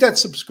 hit that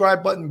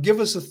subscribe button, give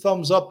us a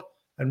thumbs up,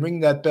 and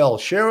ring that bell.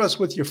 Share us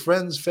with your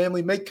friends,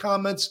 family, make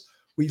comments.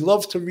 We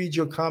love to read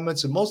your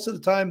comments. And most of the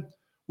time,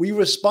 we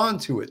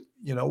respond to it.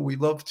 We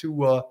love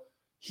to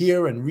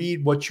hear and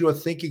read what you're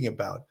thinking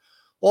about.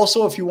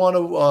 Also, if you want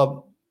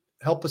to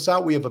help us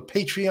out, we have a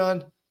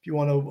Patreon. If you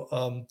want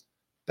to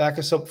back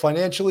us up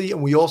financially.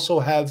 And we also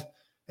have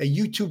a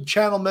YouTube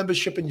channel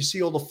membership. And you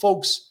see all the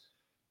folks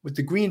with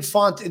the green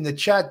font in the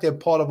chat. They're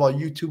part of our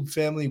YouTube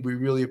family. We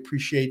really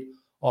appreciate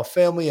our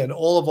family and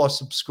all of our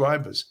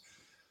subscribers.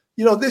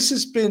 This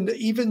has been,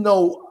 even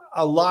though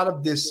a lot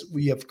of this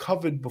we have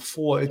covered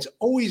before, it's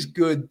always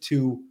good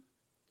to,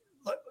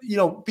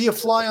 be a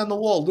fly on the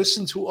wall.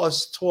 Listen to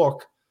us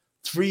talk.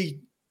 3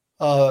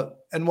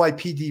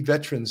 NYPD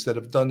veterans that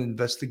have done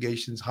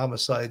investigations,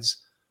 homicides,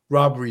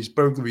 robberies,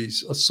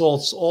 burglaries,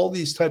 assaults, all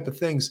these type of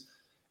things.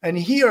 And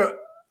here,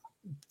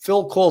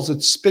 Phil calls it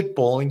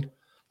spitballing.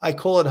 I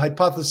call it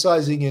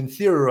hypothesizing and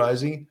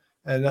theorizing.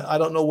 And I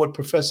don't know what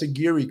Professor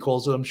Geary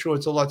calls it. I'm sure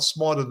it's a lot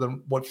smarter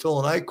than what Phil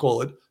and I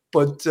call it.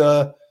 But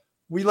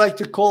we like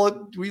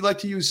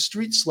to use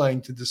street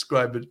slang to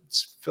describe it.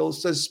 Phil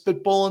says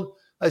spitballing.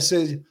 I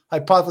say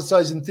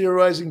hypothesizing,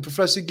 theorizing.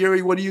 Professor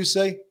Geary, what do you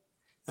say?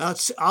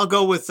 I'll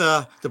go with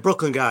the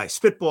Brooklyn guy,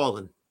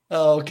 spitballing.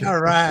 Oh, okay. All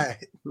right.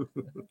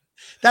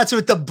 That's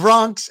what the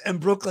Bronx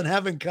and Brooklyn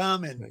have in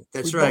common.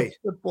 That's right.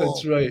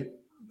 That's right.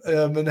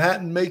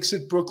 Manhattan makes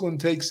it, Brooklyn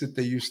takes it,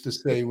 they used to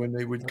say when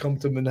they would come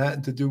to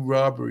Manhattan to do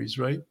robberies,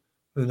 right?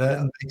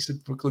 Manhattan makes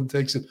it, Brooklyn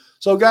takes it.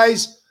 So,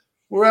 guys,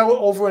 we're out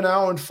over an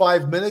hour and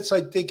 5 minutes.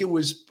 I think it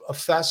was a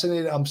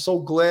fascinating. I'm so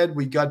glad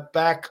we got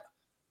back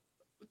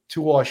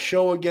to our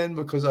show again,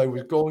 because I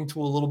was going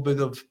through a little bit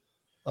of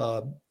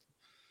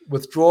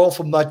withdrawal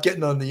from not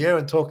getting on the air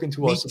and talking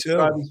to our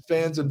subscribers,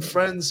 fans, and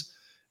friends.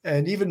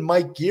 And even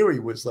Mike Geary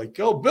was like,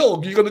 "Oh, Bill,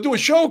 you're going to do a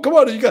show? Come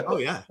on!" You got. Oh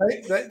yeah.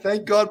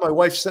 Thank God my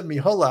wife sent me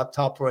her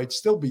laptop, or I'd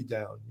still be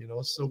down.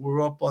 So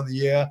we're up on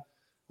the air.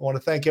 I want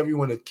to thank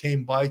everyone that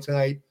came by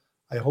tonight.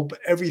 I hope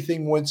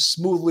everything went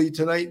smoothly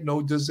tonight.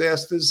 No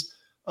disasters.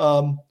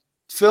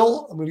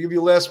 Phil, I'm going to give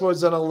you last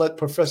words, then I'll let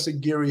Professor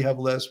Geary have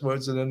last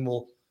words, and then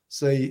we'll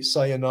say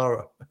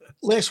sayonara.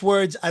 Last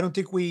words. I don't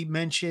think we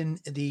mention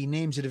the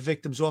names of the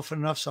victims often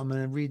enough, so I'm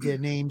going to read their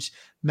names.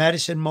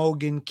 Madison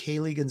Mogan,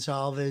 Kaylee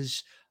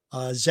Gonzalez,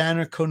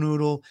 Xander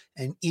Canoodle,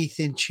 and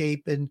Ethan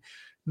Chapin.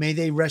 May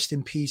they rest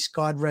in peace.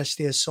 God rest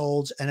their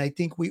souls. And I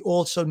think we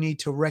also need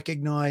to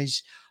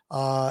recognize,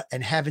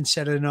 and haven't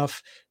said it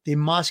enough, the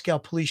Moscow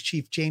Police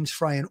Chief James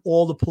Fry and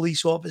all the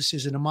police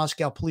officers in the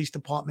Moscow Police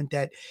Department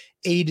that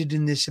aided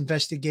in this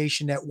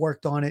investigation, that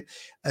worked on it,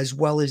 as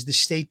well as the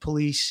state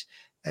police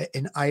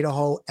in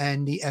Idaho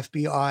and the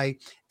FBI,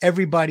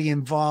 everybody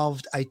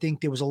involved. I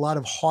think there was a lot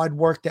of hard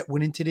work that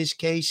went into this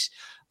case.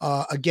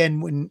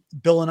 Again, when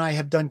Bill and I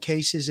have done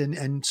cases,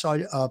 and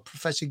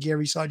Professor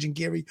Geary, Sergeant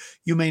Geary,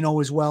 you may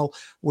know as well,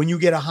 when you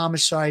get a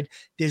homicide,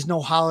 there's no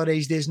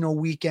holidays, there's no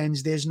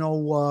weekends, there's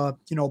no,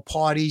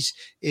 parties.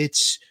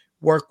 It's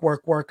work,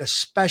 work, work,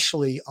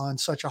 especially on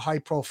such a high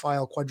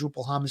profile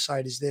quadruple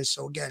homicide as this.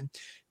 So again,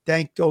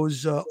 thank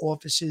those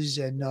officers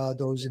and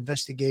those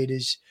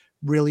investigators.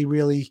 Really,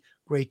 really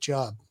great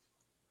job.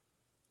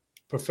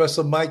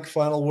 Professor Mike,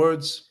 final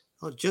words?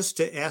 Well, just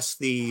to ask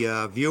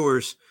the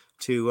viewers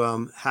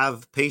to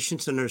have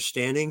patience and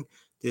understanding.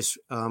 This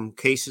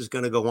case is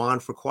going to go on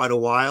for quite a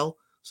while,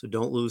 so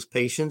don't lose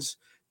patience.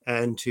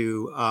 And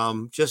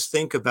to just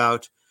think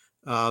about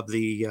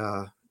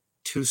the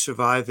two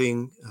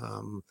surviving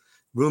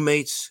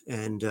roommates,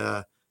 and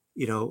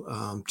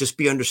just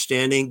be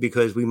understanding,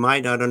 because we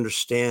might not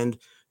understand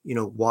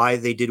why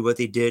they did what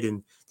they did.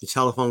 And the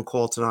telephone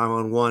call to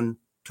 911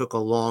 took a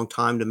long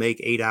time to make,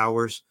 8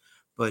 hours,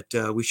 but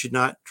we should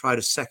not try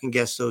to second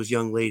guess those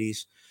young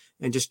ladies,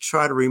 and just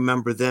try to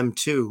remember them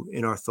too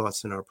in our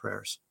thoughts and our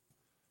prayers.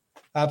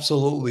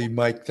 Absolutely,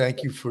 Mike.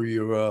 Thank you for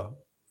your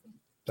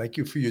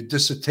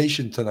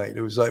dissertation tonight.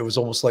 It was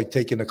almost like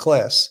taking a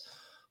class.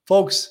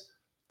 Folks,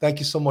 thank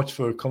you so much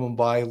for coming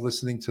by,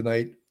 listening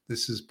tonight.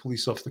 This is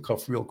Police Off the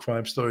Cuff Real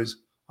Crime Stories.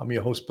 I'm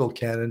your host, Bill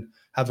Cannon.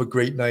 Have a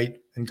great night,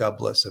 and God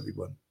bless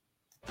everyone.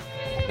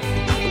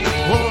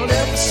 One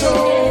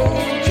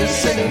episode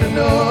just ain't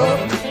enough.